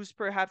also who's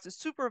perhaps a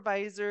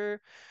supervisor,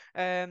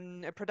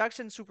 a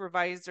production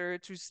supervisor,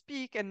 to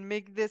speak and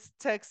make this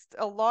text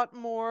a lot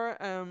more,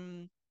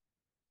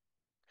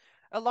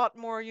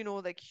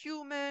 like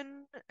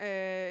human,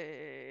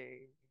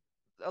 a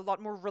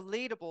lot more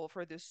relatable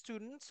for the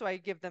student. So I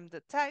give them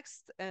the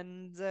text,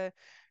 and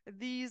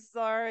these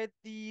are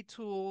the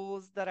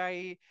tools that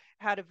I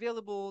had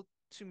available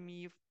to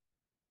me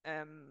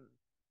um,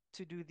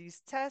 to do these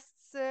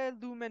tests.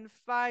 Lumen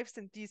 5,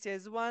 Synthesia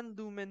is one.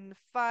 Lumen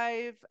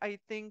 5, I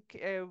think,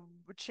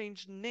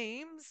 changed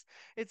names.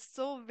 It's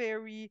still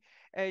very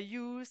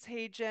used.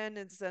 HeyGen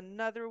is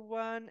another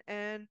one.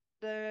 And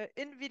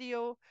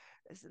InVideo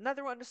is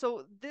another one.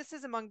 So this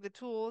is among the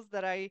tools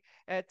that I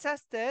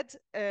tested,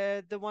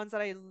 the ones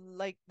that I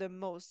like the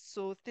most.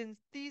 So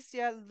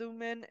Synthesia,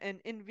 Lumen,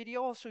 and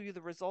InVideo, I'll show you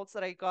the results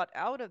that I got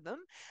out of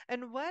them.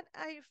 And what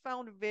I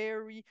found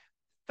very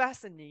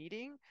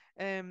fascinating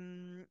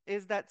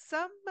is that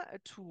some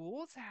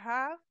tools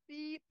have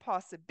the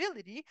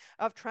possibility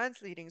of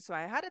translating. So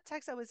I had a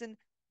text that was in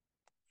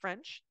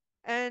French,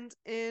 and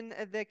in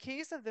the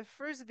case of the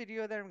first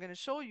video that I'm going to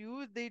show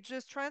you, they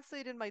just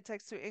translated my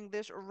text to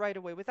English right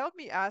away without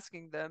me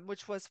asking them,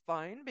 which was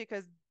fine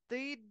because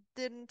they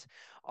didn't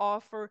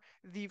offer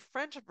the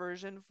French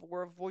version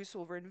for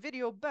voiceover and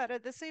video, but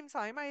at the same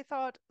time, I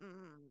thought,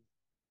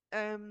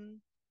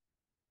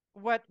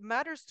 what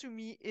matters to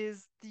me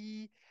is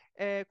the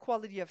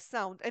quality of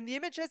sound. And the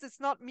images,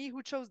 it's not me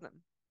who chose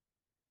them.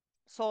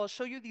 So I'll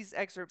show you these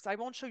excerpts. I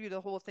won't show you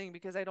the whole thing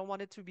because I don't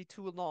want it to be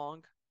too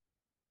long.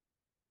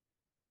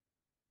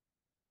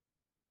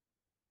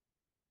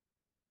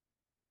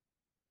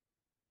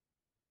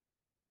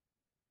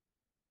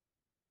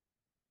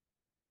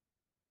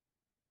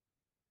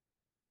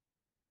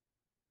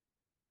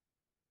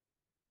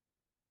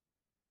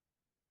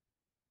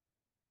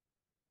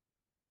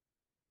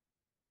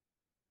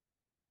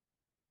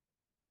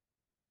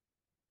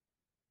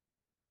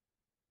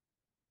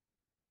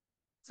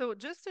 So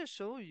just to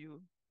show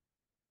you,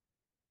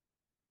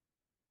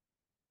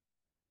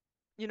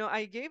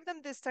 I gave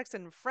them this text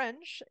in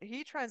French.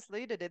 He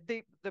translated it.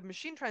 The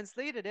machine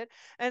translated it,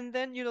 and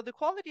then the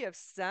quality of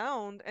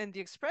sound and the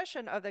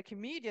expression of the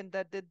comedian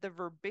that did the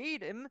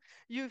verbatim,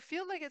 you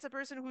feel like it's a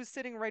person who's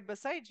sitting right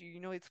beside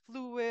you. It's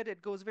fluid.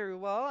 It goes very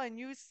well, and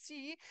you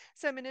see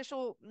some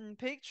initial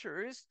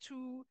pictures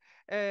to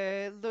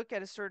look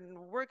at a certain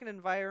working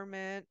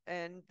environment,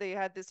 and they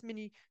had this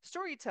mini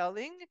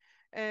storytelling.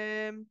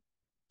 Um,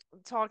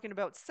 Talking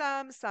about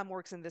Sam. Sam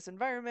works in this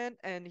environment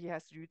and he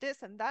has to do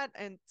this and that.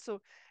 And so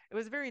it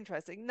was very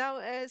interesting. Now,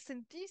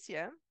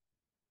 Synthesia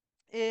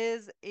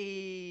is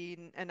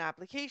an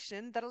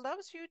application that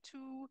allows you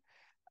to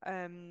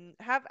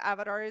have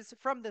avatars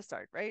from the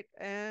start, right?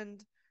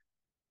 And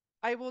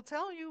I will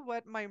tell you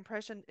what my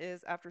impression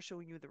is after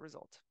showing you the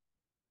result.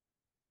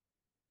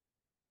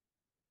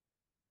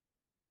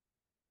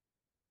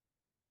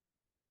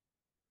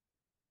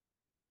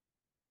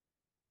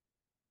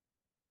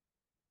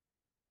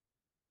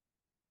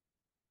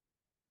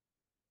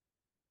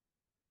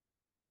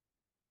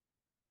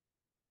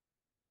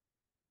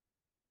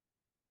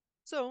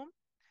 So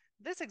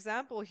this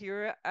example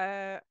here,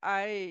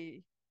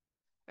 I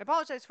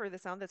apologize for the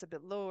sound that's a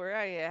bit lower.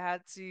 I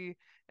had to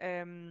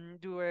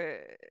do a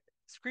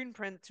screen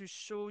print to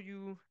show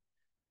you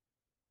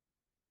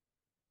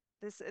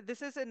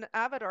this is an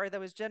avatar that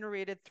was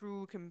generated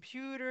through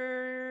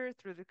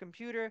the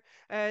computer.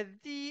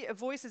 The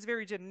voice is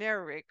very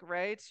generic,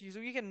 right? So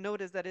you can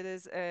notice that it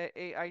is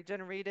AI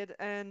generated,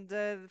 and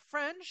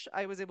French,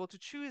 I was able to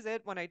choose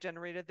it when I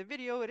generated the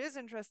video. It is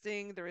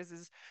interesting. There is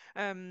this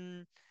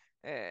um,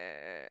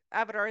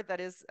 avatar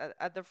that is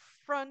at the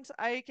front.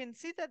 I can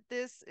see that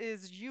this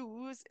is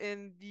used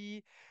in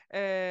the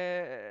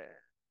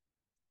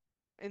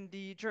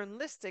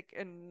journalistic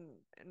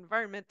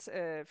environment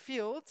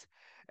field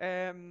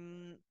a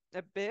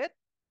bit,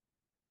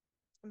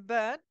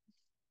 but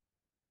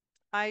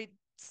I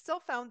still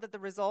found that the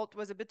result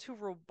was a bit too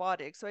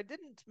robotic, so I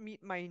didn't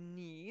meet my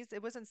needs.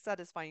 It wasn't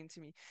satisfying to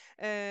me.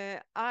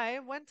 I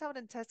went out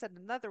and tested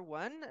another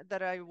one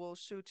that I will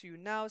show to you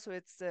now. So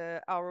it's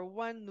our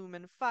one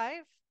Lumen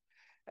 5.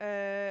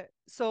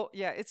 So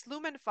yeah, it's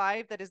Lumen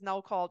 5 that is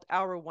now called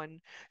Hour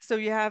 1. So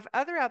you have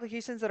other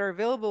applications that are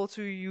available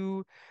to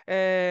you,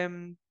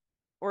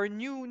 or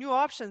new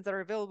options that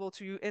are available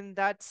to you in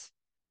that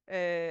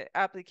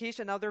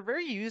application. Now they're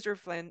very user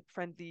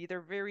friendly,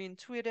 they're very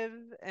intuitive,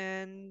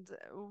 and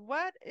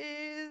what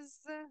is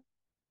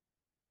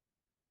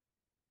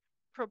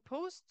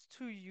proposed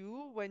to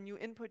you when you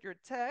input your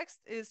text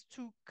is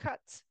to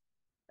cut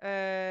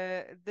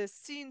the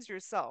scenes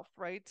yourself,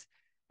 right?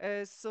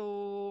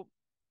 So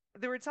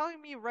they were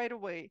telling me right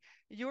away,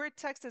 your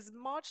text is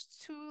much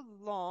too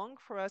long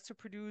for us to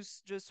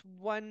produce just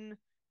one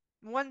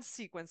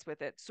sequence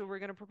with it. So we're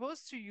going to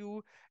propose to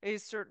you a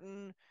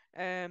certain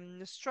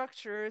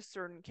structure,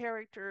 certain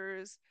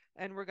characters,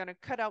 and we're going to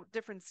cut out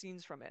different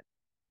scenes from it.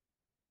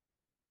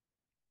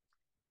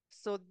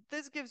 So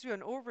this gives you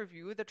an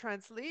overview. The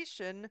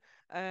translation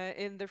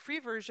in the free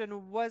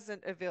version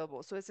wasn't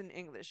available, so it's in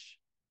English.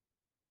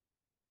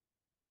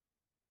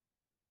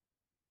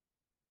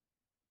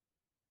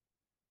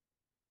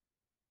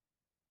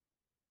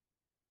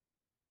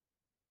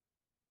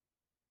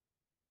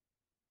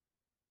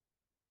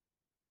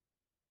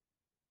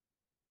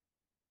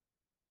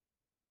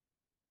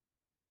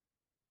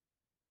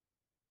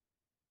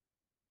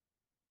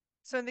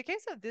 So in the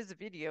case of this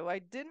video, I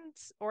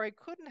didn't or I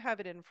couldn't have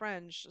it in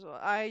French, so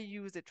I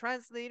used a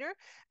translator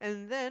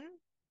and then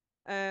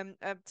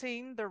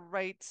obtained the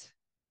right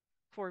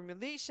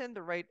formulation,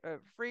 the right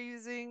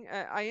phrasing.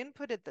 I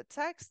inputted the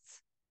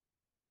texts.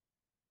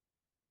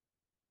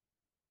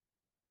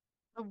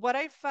 What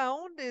I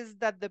found is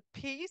that the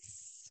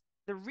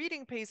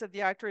reading pace of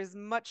the actor is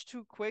much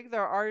too quick.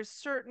 There are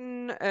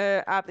certain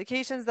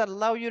applications that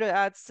allow you to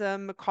add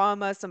some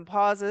commas, some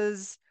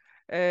pauses,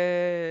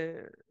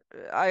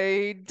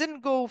 I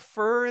didn't go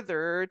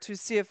further to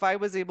see if I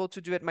was able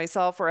to do it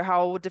myself or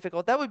how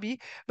difficult that would be,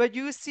 but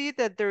you see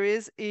that there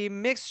is a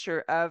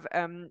mixture of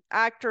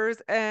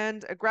actors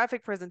and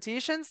graphic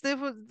presentations.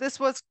 This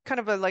was kind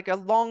of like a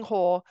long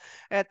haul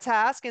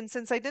task, and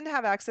since I didn't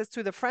have access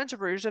to the French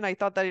version, I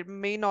thought that it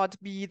may not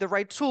be the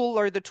right tool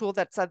or the tool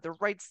that's at the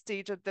right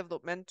stage of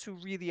development to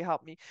really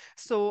help me.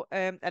 So,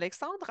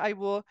 Alexandre, I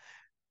will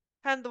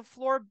hand the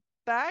floor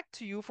back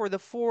to you for the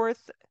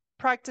fourth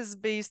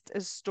practice-based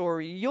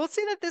story. You'll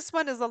see that this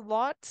one is a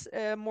lot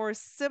more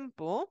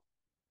simple,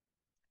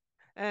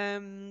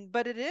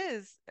 but it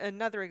is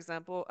another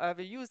example of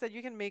a use that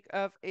you can make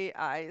of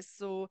AI.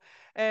 So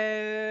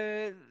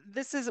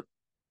this is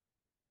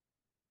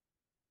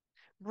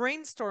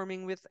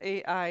brainstorming with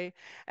AI.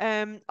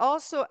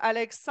 Also,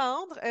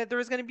 Alexandre,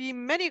 there's going to be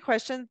many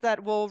questions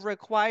that will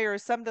require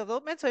some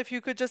development. So if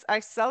you could just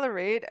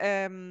accelerate,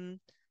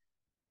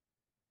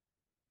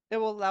 it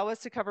will allow us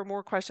to cover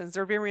more questions.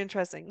 They're very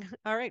interesting.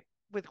 All right,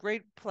 with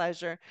great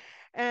pleasure.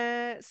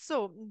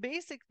 So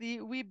basically,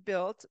 we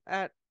built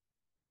at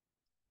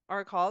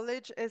our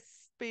college a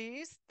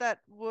space that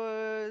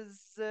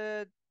was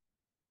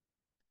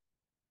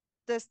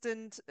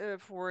destined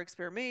for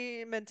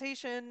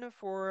experimentation,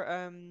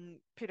 for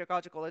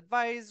pedagogical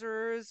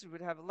advisors. We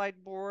would have a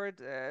light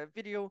board,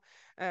 video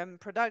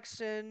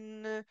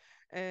production,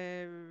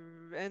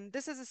 and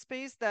this is a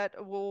space that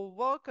will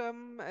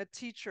welcome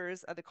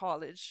teachers at the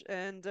college.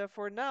 And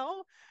for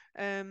now,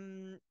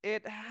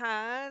 it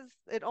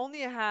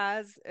only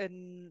has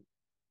an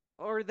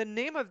or the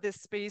name of this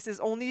space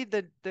is only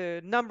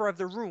the number of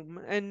the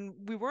room, and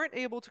we weren't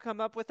able to come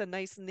up with a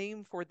nice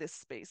name for this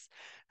space.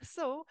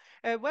 So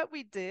what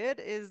we did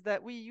is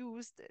that we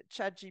used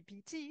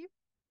ChatGPT,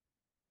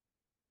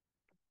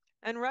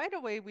 and right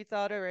away we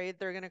thought, all right,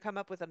 they're going to come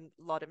up with a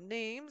lot of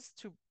names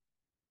to,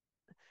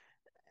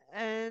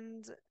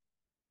 and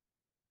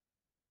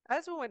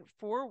as we went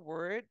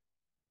forward,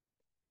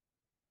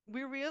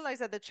 we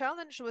realized that the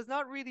challenge was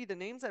not really the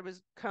names that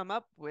was come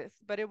up with,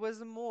 but it was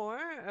more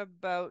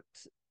about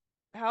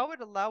how it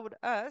allowed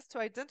us to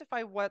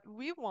identify what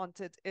we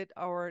wanted in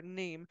our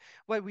name,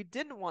 what we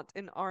didn't want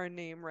in our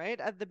name, right?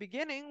 At the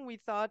beginning, we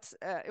thought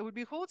it would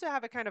be cool to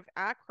have a kind of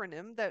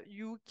acronym that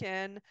you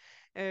can,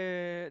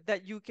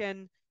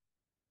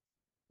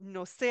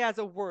 say as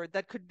a word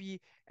that could be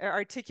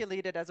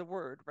articulated as a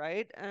word,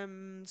 right?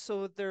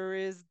 So there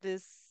is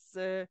this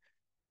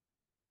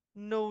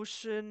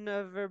notion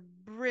of a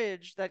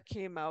bridge that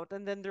came out,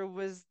 and then there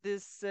was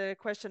this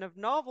question of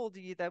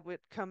novelty that would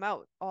come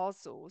out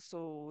also,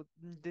 so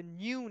the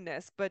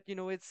newness. But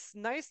it's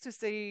nice to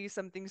say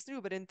something's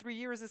new, but in 3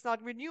 years it's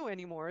not new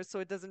anymore, so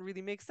it doesn't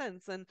really make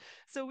sense. And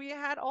so we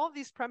had all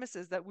these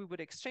premises that we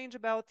would exchange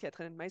about,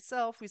 Catherine and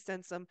myself. We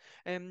sent some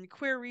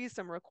queries,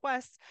 some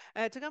requests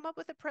to come up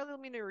with a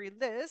preliminary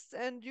list,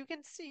 and you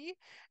can see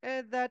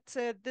that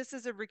this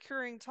is a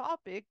recurring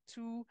topic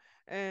to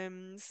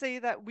say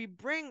that we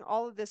bring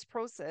all of this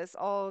process,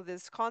 all of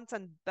this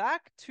content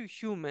back to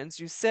humans.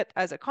 You sit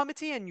as a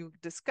committee and you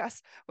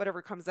discuss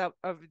whatever comes out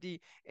of the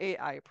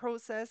AI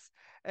process.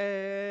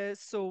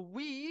 So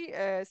we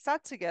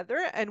sat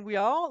together and we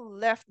all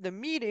left the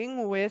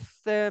meeting with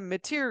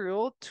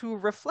material to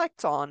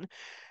reflect on.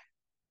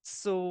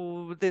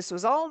 So this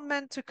was all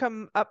meant to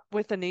come up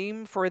with a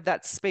name for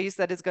that space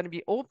that is going to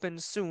be open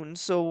soon.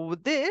 So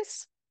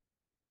this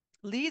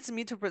leads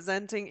me to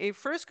presenting a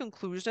first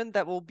conclusion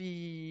that will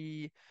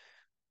be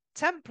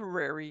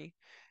temporary.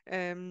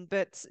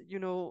 But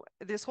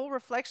this whole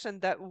reflection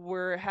that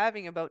we're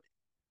having about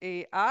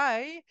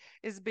AI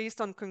is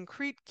based on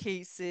concrete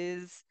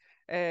cases,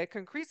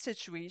 concrete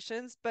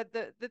situations. But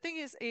the thing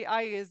is,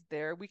 AI is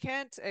there. We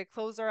can't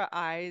close our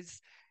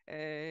eyes.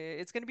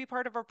 It's going to be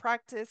part of our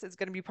practice. It's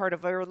going to be part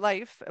of our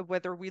life,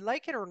 whether we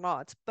like it or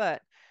not.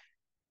 But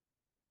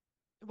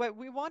what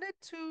we wanted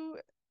to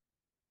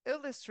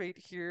illustrate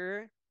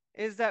here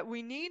is that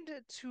we need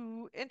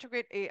to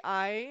integrate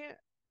AI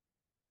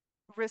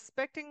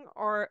respecting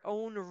our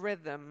own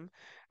rhythm,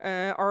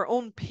 our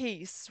own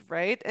pace,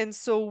 right? And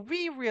so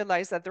we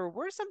realized that there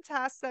were some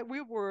tasks that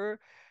we were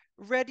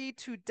ready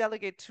to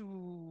delegate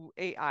to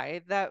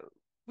AI, that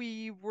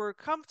we were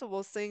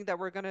comfortable saying that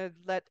we're going to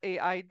let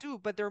AI do,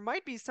 but there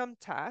might be some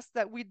tasks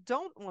that we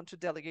don't want to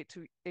delegate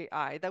to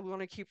AI, that we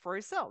want to keep for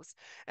ourselves.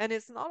 And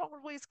it's not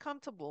always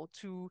comfortable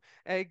to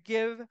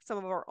give some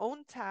of our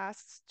own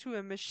tasks to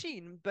a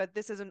machine, but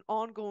this is an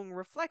ongoing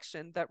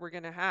reflection that we're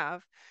going to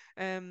have.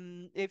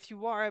 If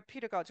you are a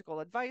pedagogical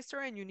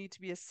advisor and you need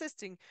to be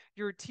assisting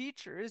your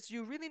teachers,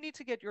 you really need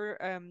to get your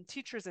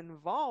teachers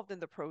involved in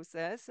the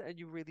process, and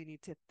you really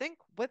need to think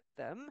with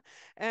them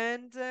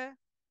and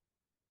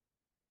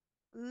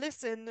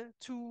listen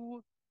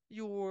to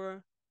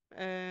your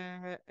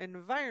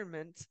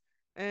environment.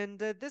 And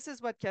this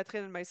is what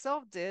Catherine and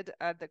myself did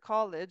at the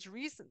college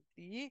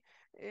recently.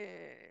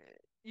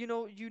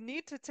 You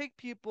need to take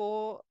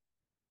people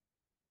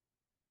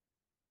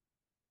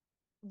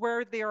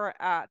where they are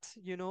at.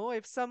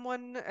 If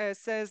someone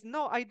says,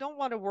 no, I don't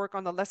want to work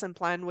on the lesson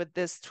plan with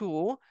this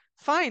tool,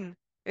 fine.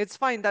 It's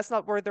fine. That's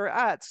not where they're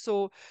at.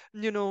 So,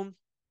 you know,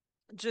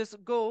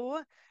 just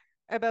go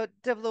about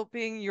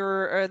developing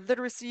your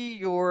literacy,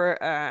 your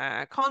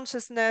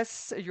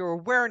consciousness, your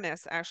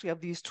awareness actually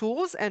of these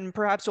tools. And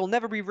perhaps you'll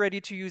never be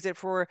ready to use it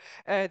for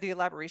the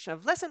elaboration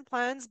of lesson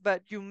plans,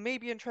 but you may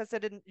be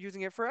interested in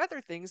using it for other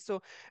things.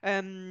 So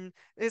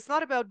it's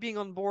not about being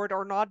on board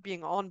or not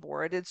being on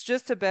board. It's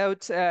just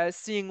about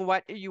seeing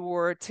what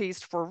your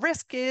taste for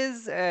risk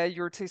is,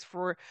 your taste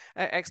for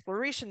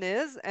exploration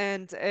is.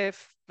 And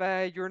if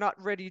you're not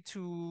ready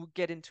to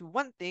get into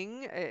one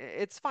thing,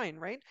 it's fine,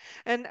 right?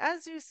 And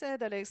as you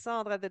said,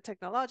 Alexandre, at the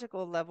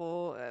technological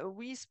level,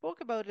 we spoke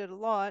about it a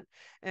lot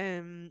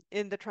in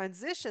the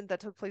transition that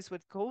took place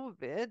with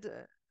COVID.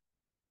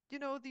 You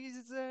know,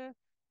 these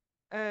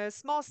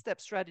small step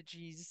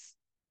strategies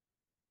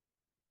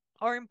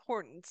are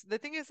important. The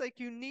thing is, like,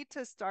 you need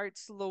to start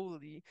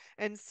slowly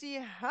and see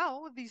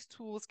how these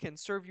tools can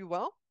serve you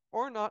well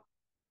or not.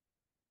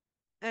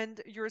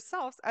 And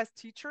yourselves as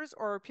teachers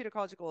or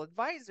pedagogical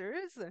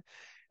advisors,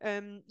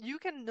 you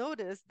can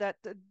notice that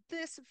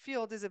this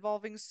field is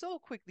evolving so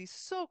quickly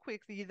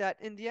that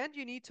in the end,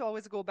 you need to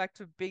always go back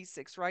to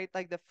basics, right?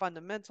 Like the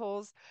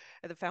fundamentals,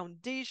 the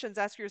foundations.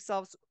 Ask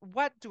yourselves,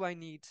 what do I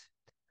need?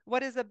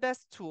 What is the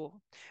best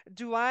tool?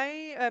 Do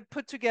I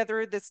put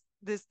together this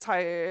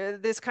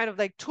kind of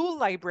like tool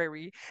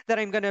library that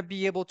I'm going to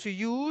be able to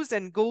use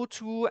and go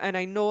to, and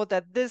I know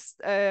that this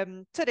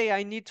today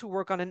I need to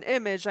work on an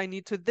image, I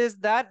need to this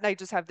that, and I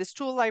just have this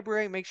tool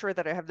library, make sure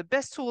that I have the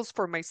best tools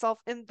for myself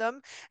in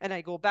them, and I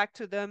go back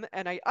to them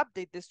and I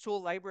update this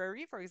tool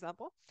library, for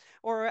example,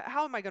 or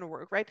how am I going to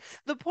work, right?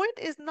 The point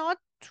is not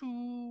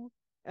to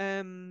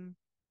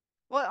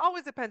well, it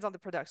always depends on the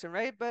production,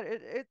 right? But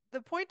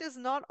the point is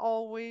not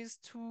always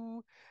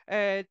to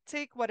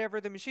take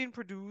whatever the machine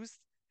produced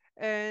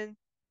and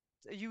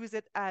use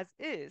it as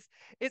is.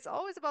 It's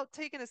always about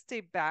taking a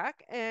step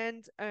back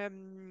and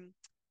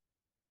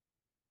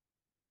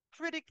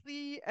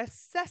critically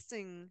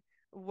assessing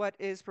what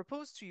is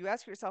proposed to you.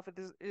 Ask yourself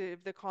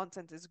if the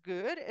content is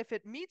good, if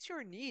it meets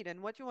your need,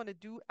 and what you want to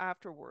do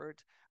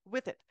afterward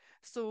with it.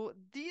 So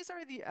these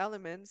are the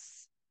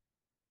elements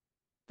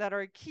that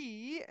are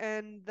key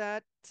and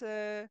that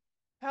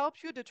help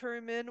you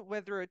determine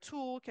whether a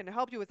tool can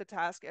help you with a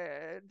task.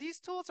 These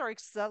tools are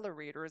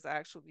accelerators,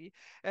 actually.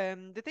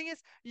 The thing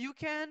is, you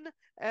can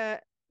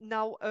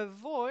now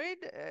avoid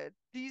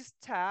these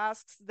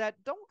tasks that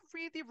don't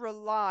really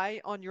rely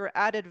on your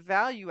added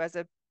value as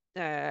a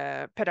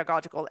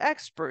pedagogical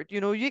expert. You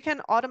know, you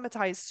can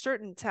automatize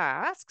certain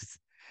tasks,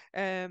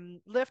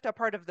 lift a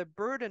part of the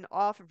burden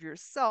off of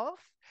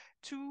yourself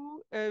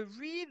to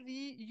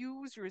really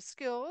use your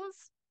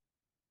skills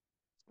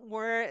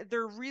where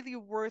they're really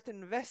worth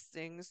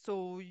investing.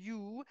 So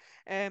you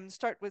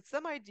start with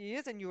some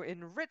ideas and you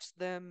enrich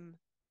them.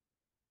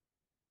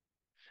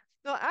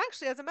 No,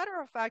 actually, as a matter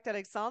of fact,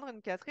 Alexandre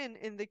and Catherine,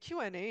 in the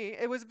Q&A,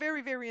 it was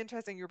very, very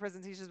interesting, your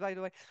presentations, by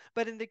the way.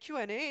 But in the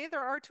Q&A,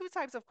 there are two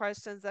types of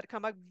questions that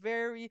come up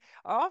very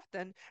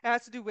often. It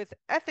has to do with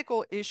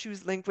ethical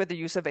issues linked with the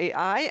use of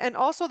AI and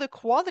also the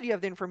quality of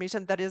the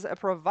information that is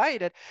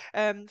provided.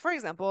 For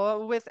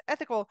example, with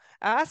ethical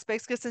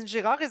aspects, Christine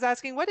Girard is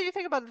asking, what do you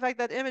think about the fact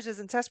that images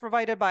and tests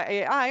provided by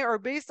AI are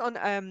based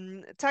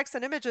on text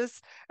and images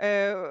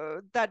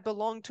that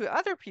belong to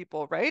other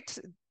people, right?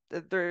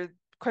 They're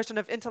question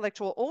of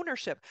intellectual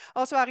ownership.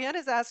 Also, Ariane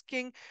is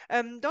asking,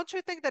 don't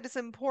you think that it's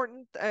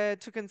important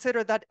to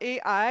consider that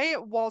AI,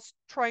 whilst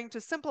trying to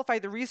simplify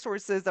the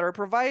resources that are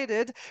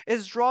provided,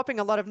 is dropping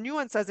a lot of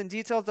nuances and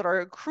details that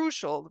are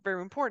crucial,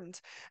 very important.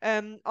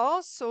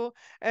 Also,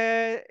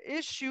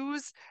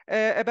 issues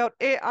about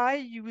AI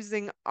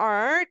using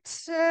art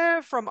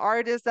from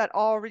artists that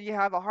already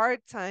have a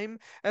hard time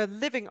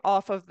living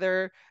off of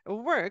their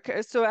work.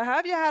 So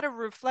have you had a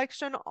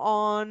reflection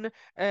on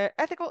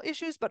ethical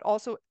issues, but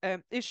also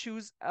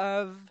issues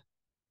of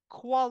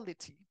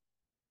quality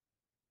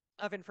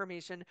of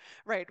information?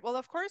 Right. Well,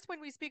 of course,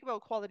 when we speak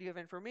about quality of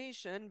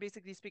information,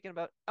 basically speaking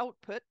about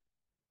output,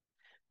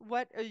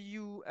 what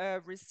you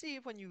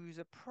receive when you use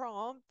a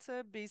prompt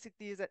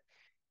basically is that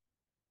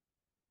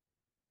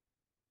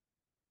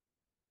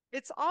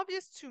it's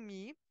obvious to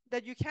me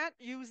that you can't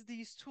use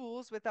these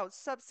tools without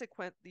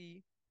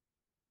subsequently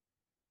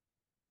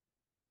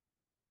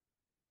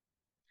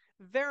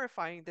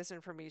verifying this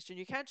information.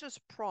 You can't just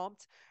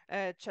prompt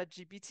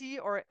ChatGPT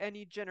or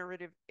any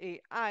generative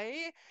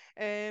AI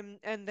and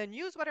then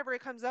use whatever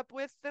it comes up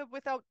with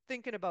without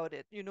thinking about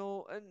it. You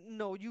know,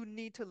 no, you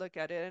need to look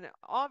at it. And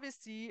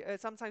obviously,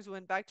 sometimes we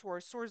went back to our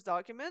source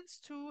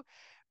documents to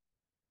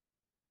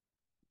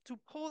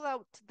pull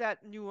out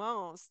that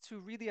nuance to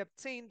really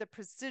obtain the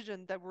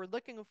precision that we're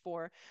looking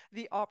for.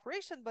 The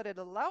operation, but it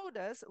allowed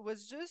us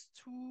was just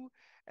to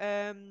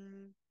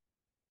um,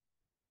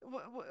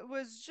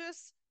 was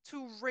just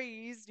to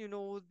raise, you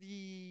know,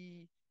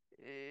 the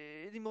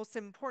the most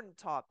important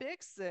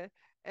topics.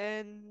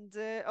 And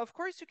of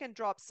course, you can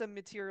drop some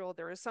material.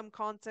 There is some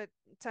content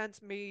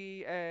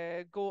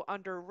may go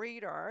under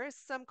radar.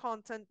 Some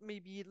content may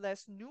be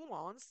less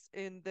nuanced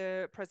in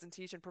the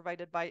presentation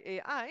provided by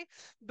AI,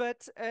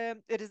 but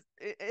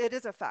it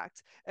is a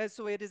fact.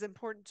 So it is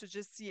important to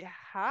just see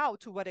how,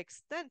 to what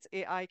extent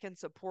AI can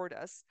support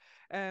us.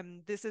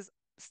 This is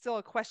still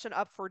a question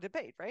up for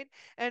debate, right?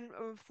 And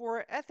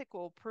for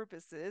ethical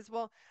purposes,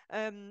 well,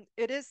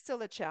 it is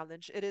still a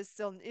challenge. It is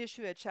still an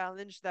issue, a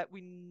challenge that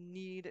we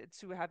need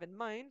to have in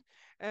mind.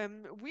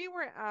 We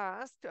were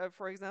asked,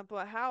 for example,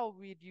 how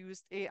we'd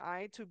used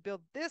AI to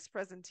build this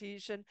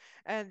presentation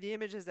and the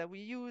images that we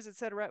use,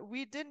 etc.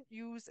 We didn't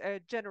use a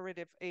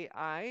generative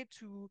AI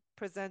to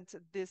present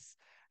this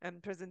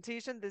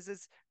presentation. This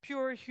is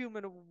pure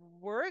human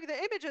work.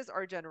 The images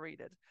are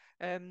generated.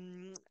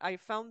 I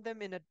found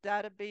them in a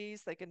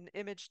database, like an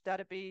image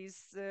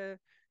database.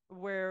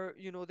 Where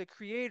the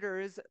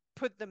creators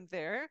put them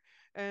there,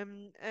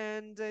 and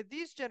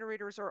these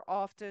generators are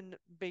often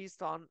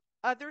based on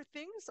other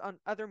things, on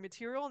other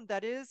material, and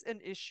that is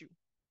an issue.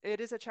 It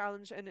is a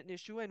challenge and an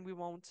issue, and we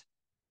won't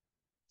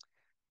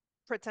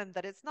pretend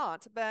that it's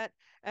not. But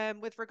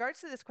with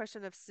regards to this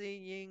question of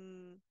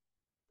saying,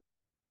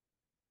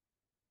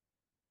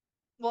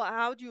 well,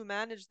 how do you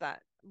manage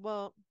that?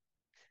 Well,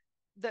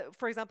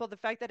 for example, the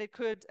fact that it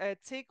could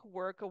take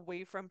work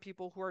away from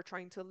people who are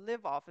trying to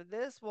live off of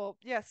this. Well,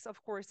 yes,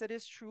 of course, it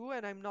is true,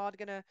 and I'm not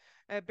gonna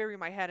bury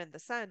my head in the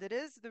sand. It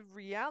is the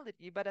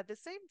reality, but at the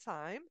same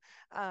time,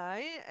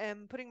 I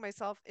am putting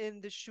myself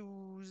in the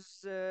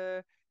shoes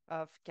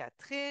of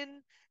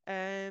Catherine.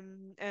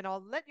 And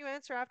I'll let you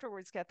answer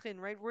afterwards, Catherine,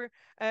 right? We're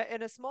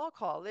in a small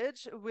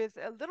college with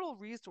little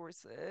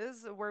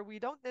resources where we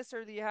don't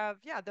necessarily have,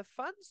 yeah, the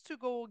funds to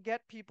go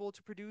get people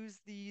to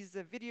produce these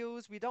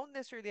videos. We don't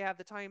necessarily have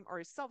the time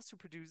ourselves to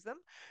produce them.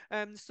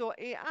 So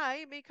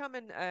AI may come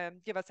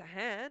and give us a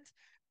hand,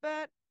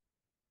 but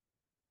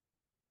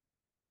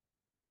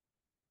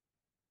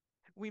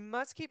we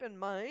must keep in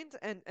mind,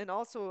 and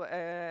also,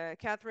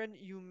 Catherine,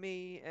 you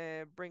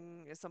may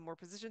bring some more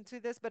position to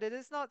this, but it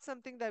is not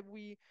something uh,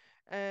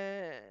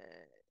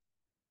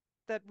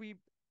 that we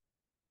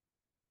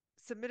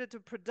submitted to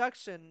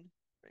production.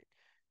 Right.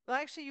 Well,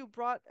 actually, you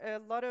brought a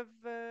lot of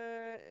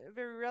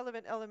very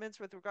relevant elements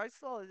with regards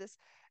to all of this.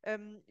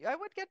 I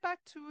would get back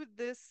to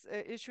this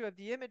issue of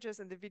the images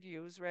and the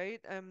videos, right?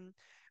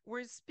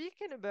 We're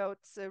speaking about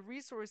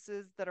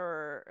resources that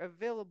are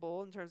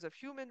available in terms of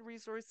human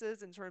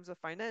resources, in terms of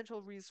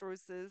financial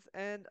resources,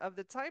 and of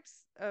the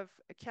types of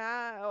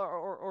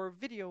or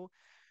video,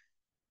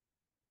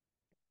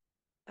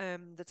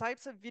 the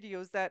types of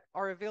videos that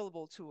are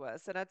available to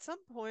us. And at some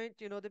point,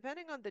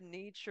 depending on the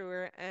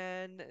nature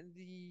and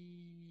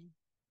the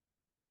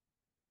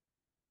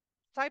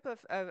type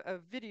of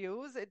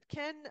videos, it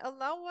can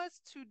allow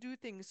us to do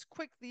things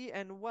quickly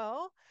and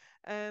well,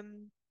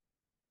 um,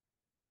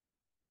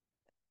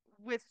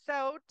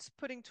 without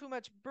putting too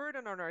much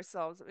burden on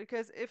ourselves.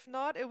 Because if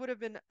not, it would have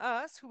been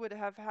us who would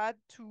have had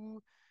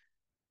to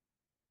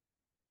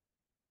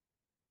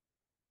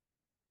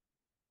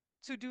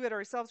do it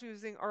ourselves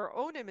using our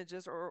own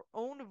images or our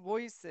own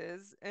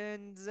voices,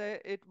 and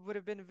it would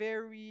have been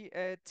very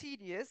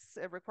tedious.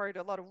 It required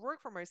a lot of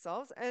work from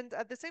ourselves, and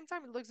at the same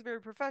time, it looks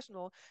very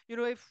professional.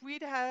 If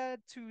we'd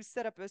had to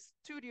set up a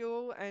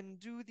studio and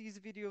do these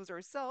videos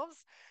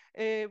ourselves,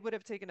 it would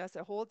have taken us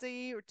a whole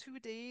day or 2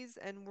 days,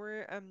 and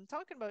we're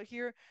talking about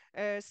here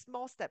a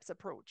small steps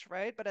approach,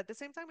 right? But at the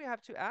same time, we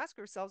have to ask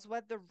ourselves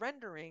what the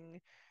rendering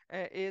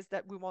is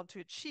that we want to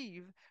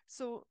achieve.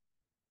 So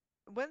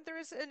when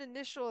there's an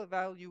initial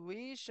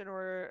evaluation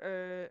or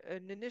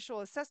an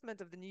initial assessment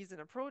of the needs in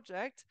a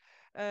project,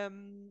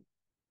 um,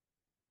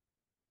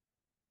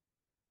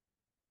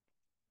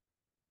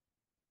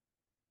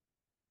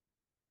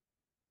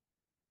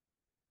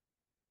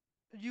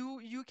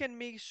 you can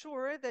make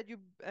sure that you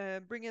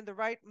bring in the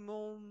right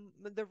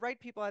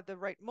people at the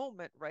right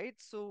moment, right?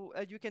 So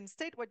you can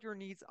state what your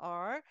needs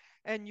are,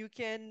 and you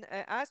can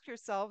ask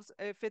yourselves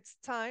if it's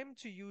time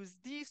to use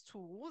these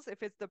tools,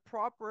 if it's the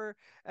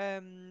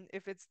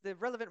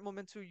relevant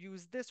moment to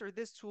use this or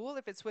this tool,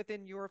 if it's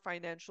within your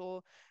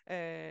financial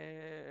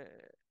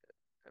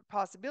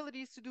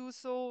possibilities to do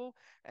so.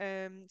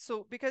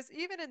 So because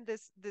even in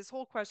this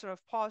whole question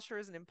of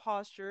postures and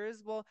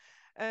impostures, well,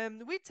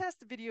 we test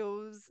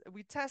videos,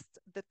 we test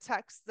the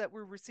text that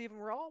we're receiving.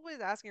 We're always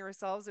asking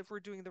ourselves if we're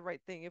doing the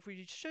right thing, if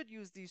we should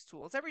use these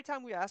tools. Every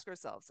time we ask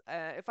ourselves,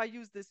 if I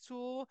use this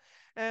tool,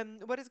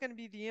 what is going to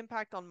be the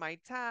impact on my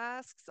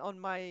tasks, on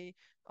my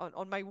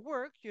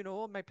work,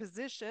 my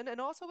position,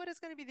 and also what is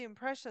going to be the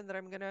impression that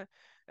I'm going to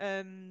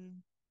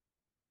um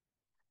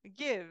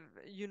give.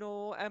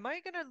 Am I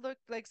gonna look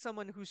like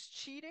someone who's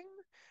cheating?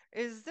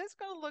 Is this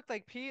gonna look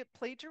like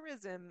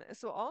plagiarism?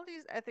 So all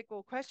these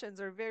ethical questions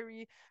are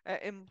very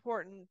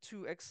important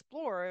to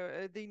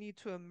explore. They need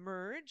to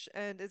emerge,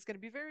 and it's going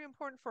to be very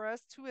important for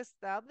us to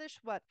establish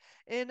what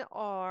in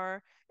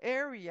our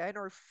area, in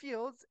our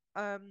fields,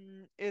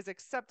 is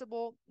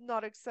acceptable,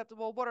 not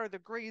acceptable? What are the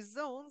gray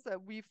zones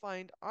that we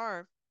find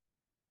are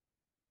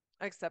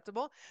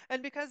acceptable?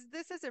 And because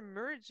this is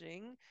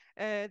emerging,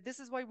 this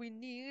is why we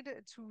need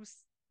to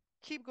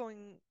keep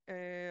going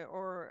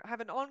or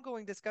have an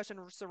ongoing discussion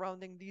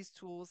surrounding these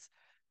tools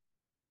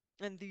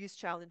and these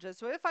challenges.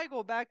 So if I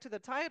go back to the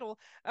title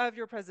of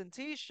your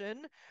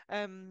presentation,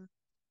 um,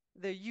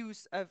 the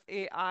use of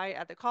AI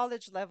at the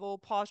college level,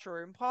 posture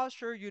or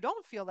imposture, you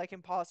don't feel like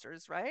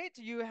imposters, right?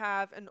 You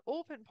have an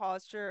open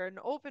posture, an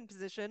open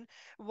position,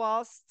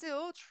 while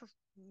still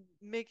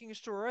making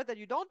sure that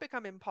you don't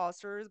become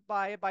imposters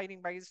by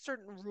abiding by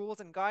certain rules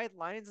and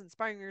guidelines,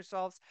 inspiring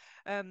yourselves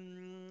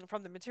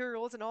from the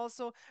materials, and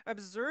also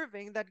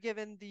observing that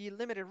given the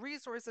limited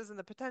resources and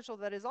the potential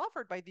that is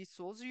offered by these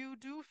tools, you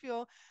do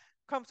feel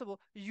comfortable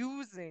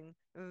using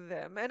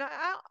them. And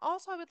I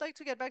would like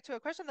to get back to a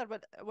question that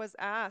was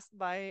asked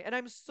by, and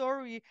I'm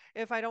sorry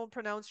if I don't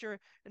pronounce your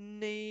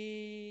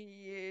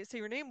name, say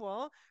your name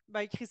well,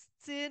 by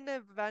Christine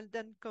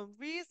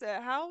Valden-Convries.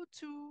 How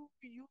to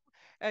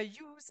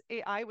use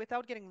AI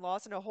without getting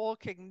lost in a whole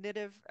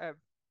cognitive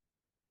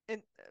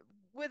in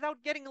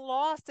without getting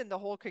lost in the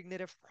whole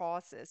cognitive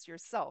process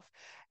yourself?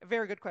 A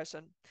very good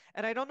question.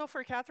 And I don't know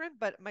for Catherine,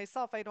 but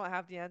myself, I don't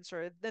have the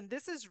answer. Then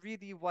this is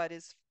really what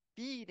is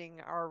feeding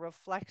our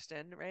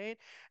reflection, right?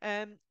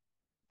 And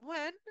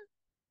when,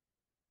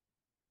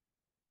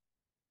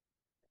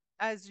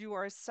 as you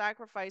are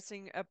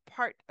sacrificing a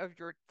part of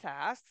your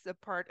tasks, a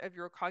part of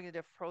your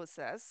cognitive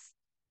process,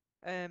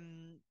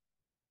 um,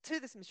 to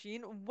this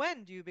machine,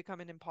 when do you become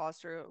an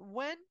imposter?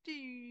 When do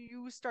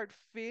you start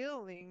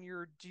failing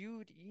your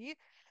duty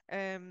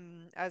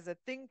as a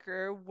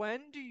thinker?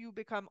 When do you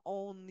become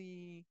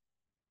only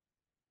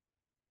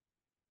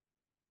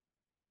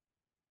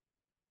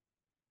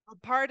a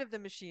part of the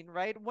machine,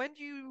 right? When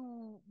do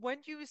you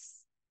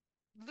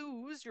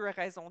lose your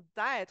raison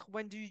d'être?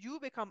 When do you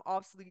become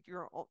obsolete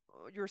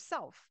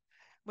yourself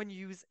when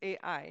you use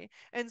AI?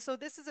 And so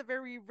this is a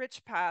very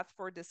rich path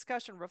for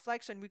discussion,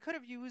 reflection. We could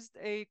have used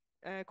a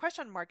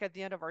question mark at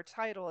the end of our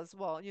title as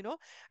well,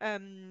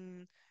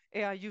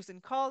 AI used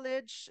in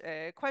college,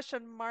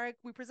 question mark.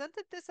 We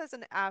presented this as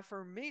an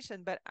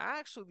affirmation, but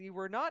actually,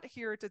 we're not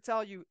here to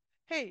tell you,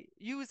 hey,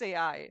 use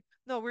AI.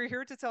 No, we're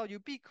here to tell you,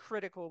 be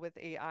critical with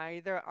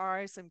AI. There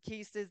are some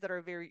cases that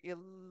are very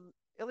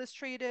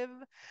illustrative,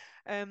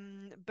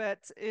 but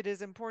it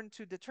is important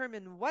to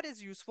determine what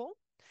is useful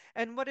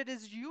and what it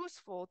is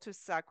useful to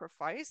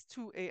sacrifice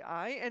to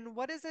AI, and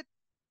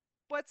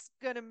what's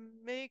going to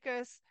make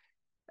us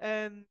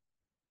um,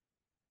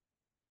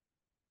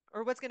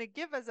 or what's going to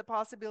give us a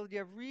possibility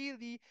of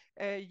really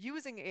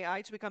using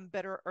AI to become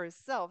better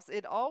ourselves.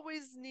 It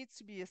always needs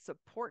to be a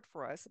support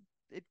for us.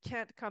 It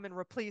can't come and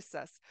replace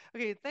us.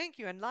 Okay, thank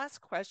you. And last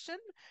question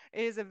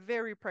is a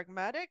very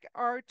pragmatic.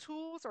 Are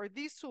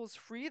these tools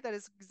free? That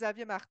is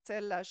Xavier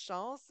Martel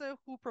Lachance,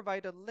 who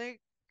provide a link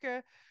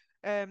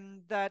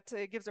that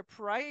gives a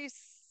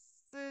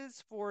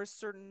prices for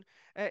certain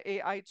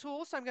AI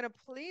tools. So I'm going to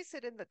place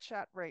it in the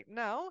chat right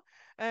now.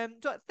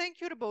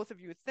 Thank you to both of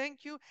you.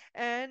 Thank you.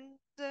 And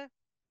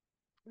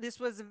this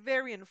was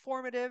very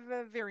informative,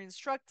 very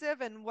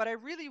instructive. And what I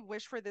really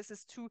wish for this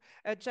is to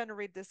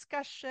generate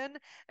discussion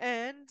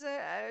and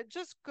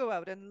just go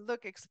out and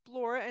look,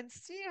 explore, and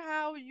see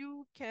how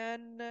you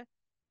can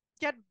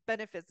get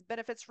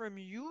benefits from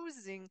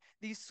using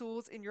these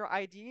tools in your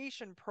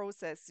ideation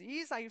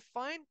processes. I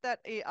find that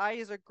AI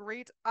is a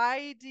great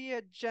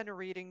idea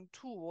generating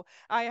tool.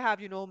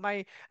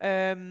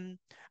 Um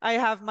I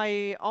have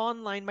my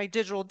online, my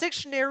digital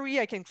dictionary.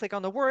 I can click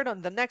on the word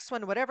on the next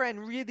one, whatever,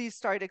 and really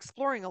start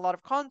exploring a lot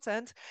of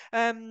content.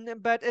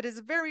 But it is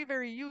very,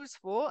 very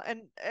useful,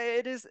 and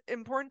it is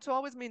important to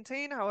always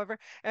maintain, however,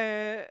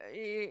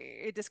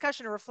 a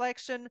discussion, a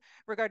reflection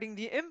regarding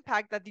the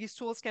impact that these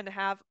tools can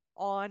have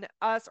on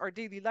us, our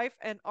daily life,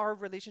 and our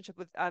relationship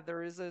with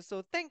others.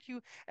 So thank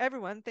you,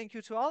 everyone. Thank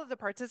you to all of the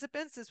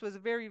participants. This was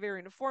very, very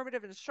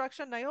informative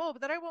instruction. I hope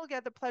that I will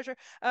get the pleasure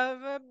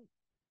of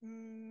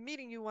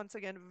meeting you once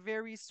again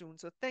very soon.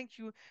 So thank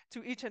you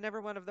to each and every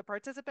one of the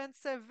participants.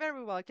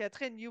 Very well,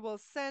 Catherine, you will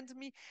send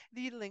me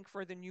the link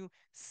for the new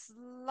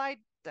slide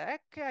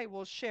deck. I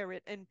will share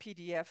it in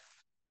PDF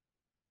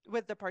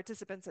with the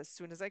participants as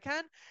soon as I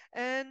can.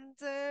 And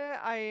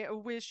I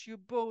wish you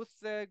both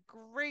a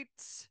great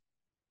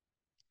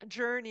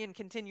journey in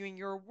continuing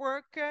your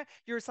work.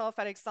 Yourself,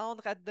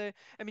 Alexandre, at the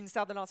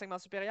Ministère de l'Enseignement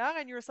Supérieur,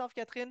 and yourself,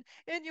 Catherine,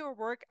 in your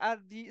work at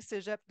the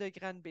Cégep de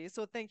Granby.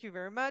 So thank you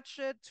very much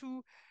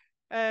to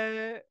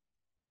uh,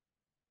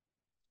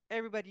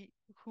 everybody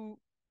who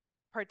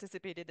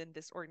participated in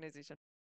this organization.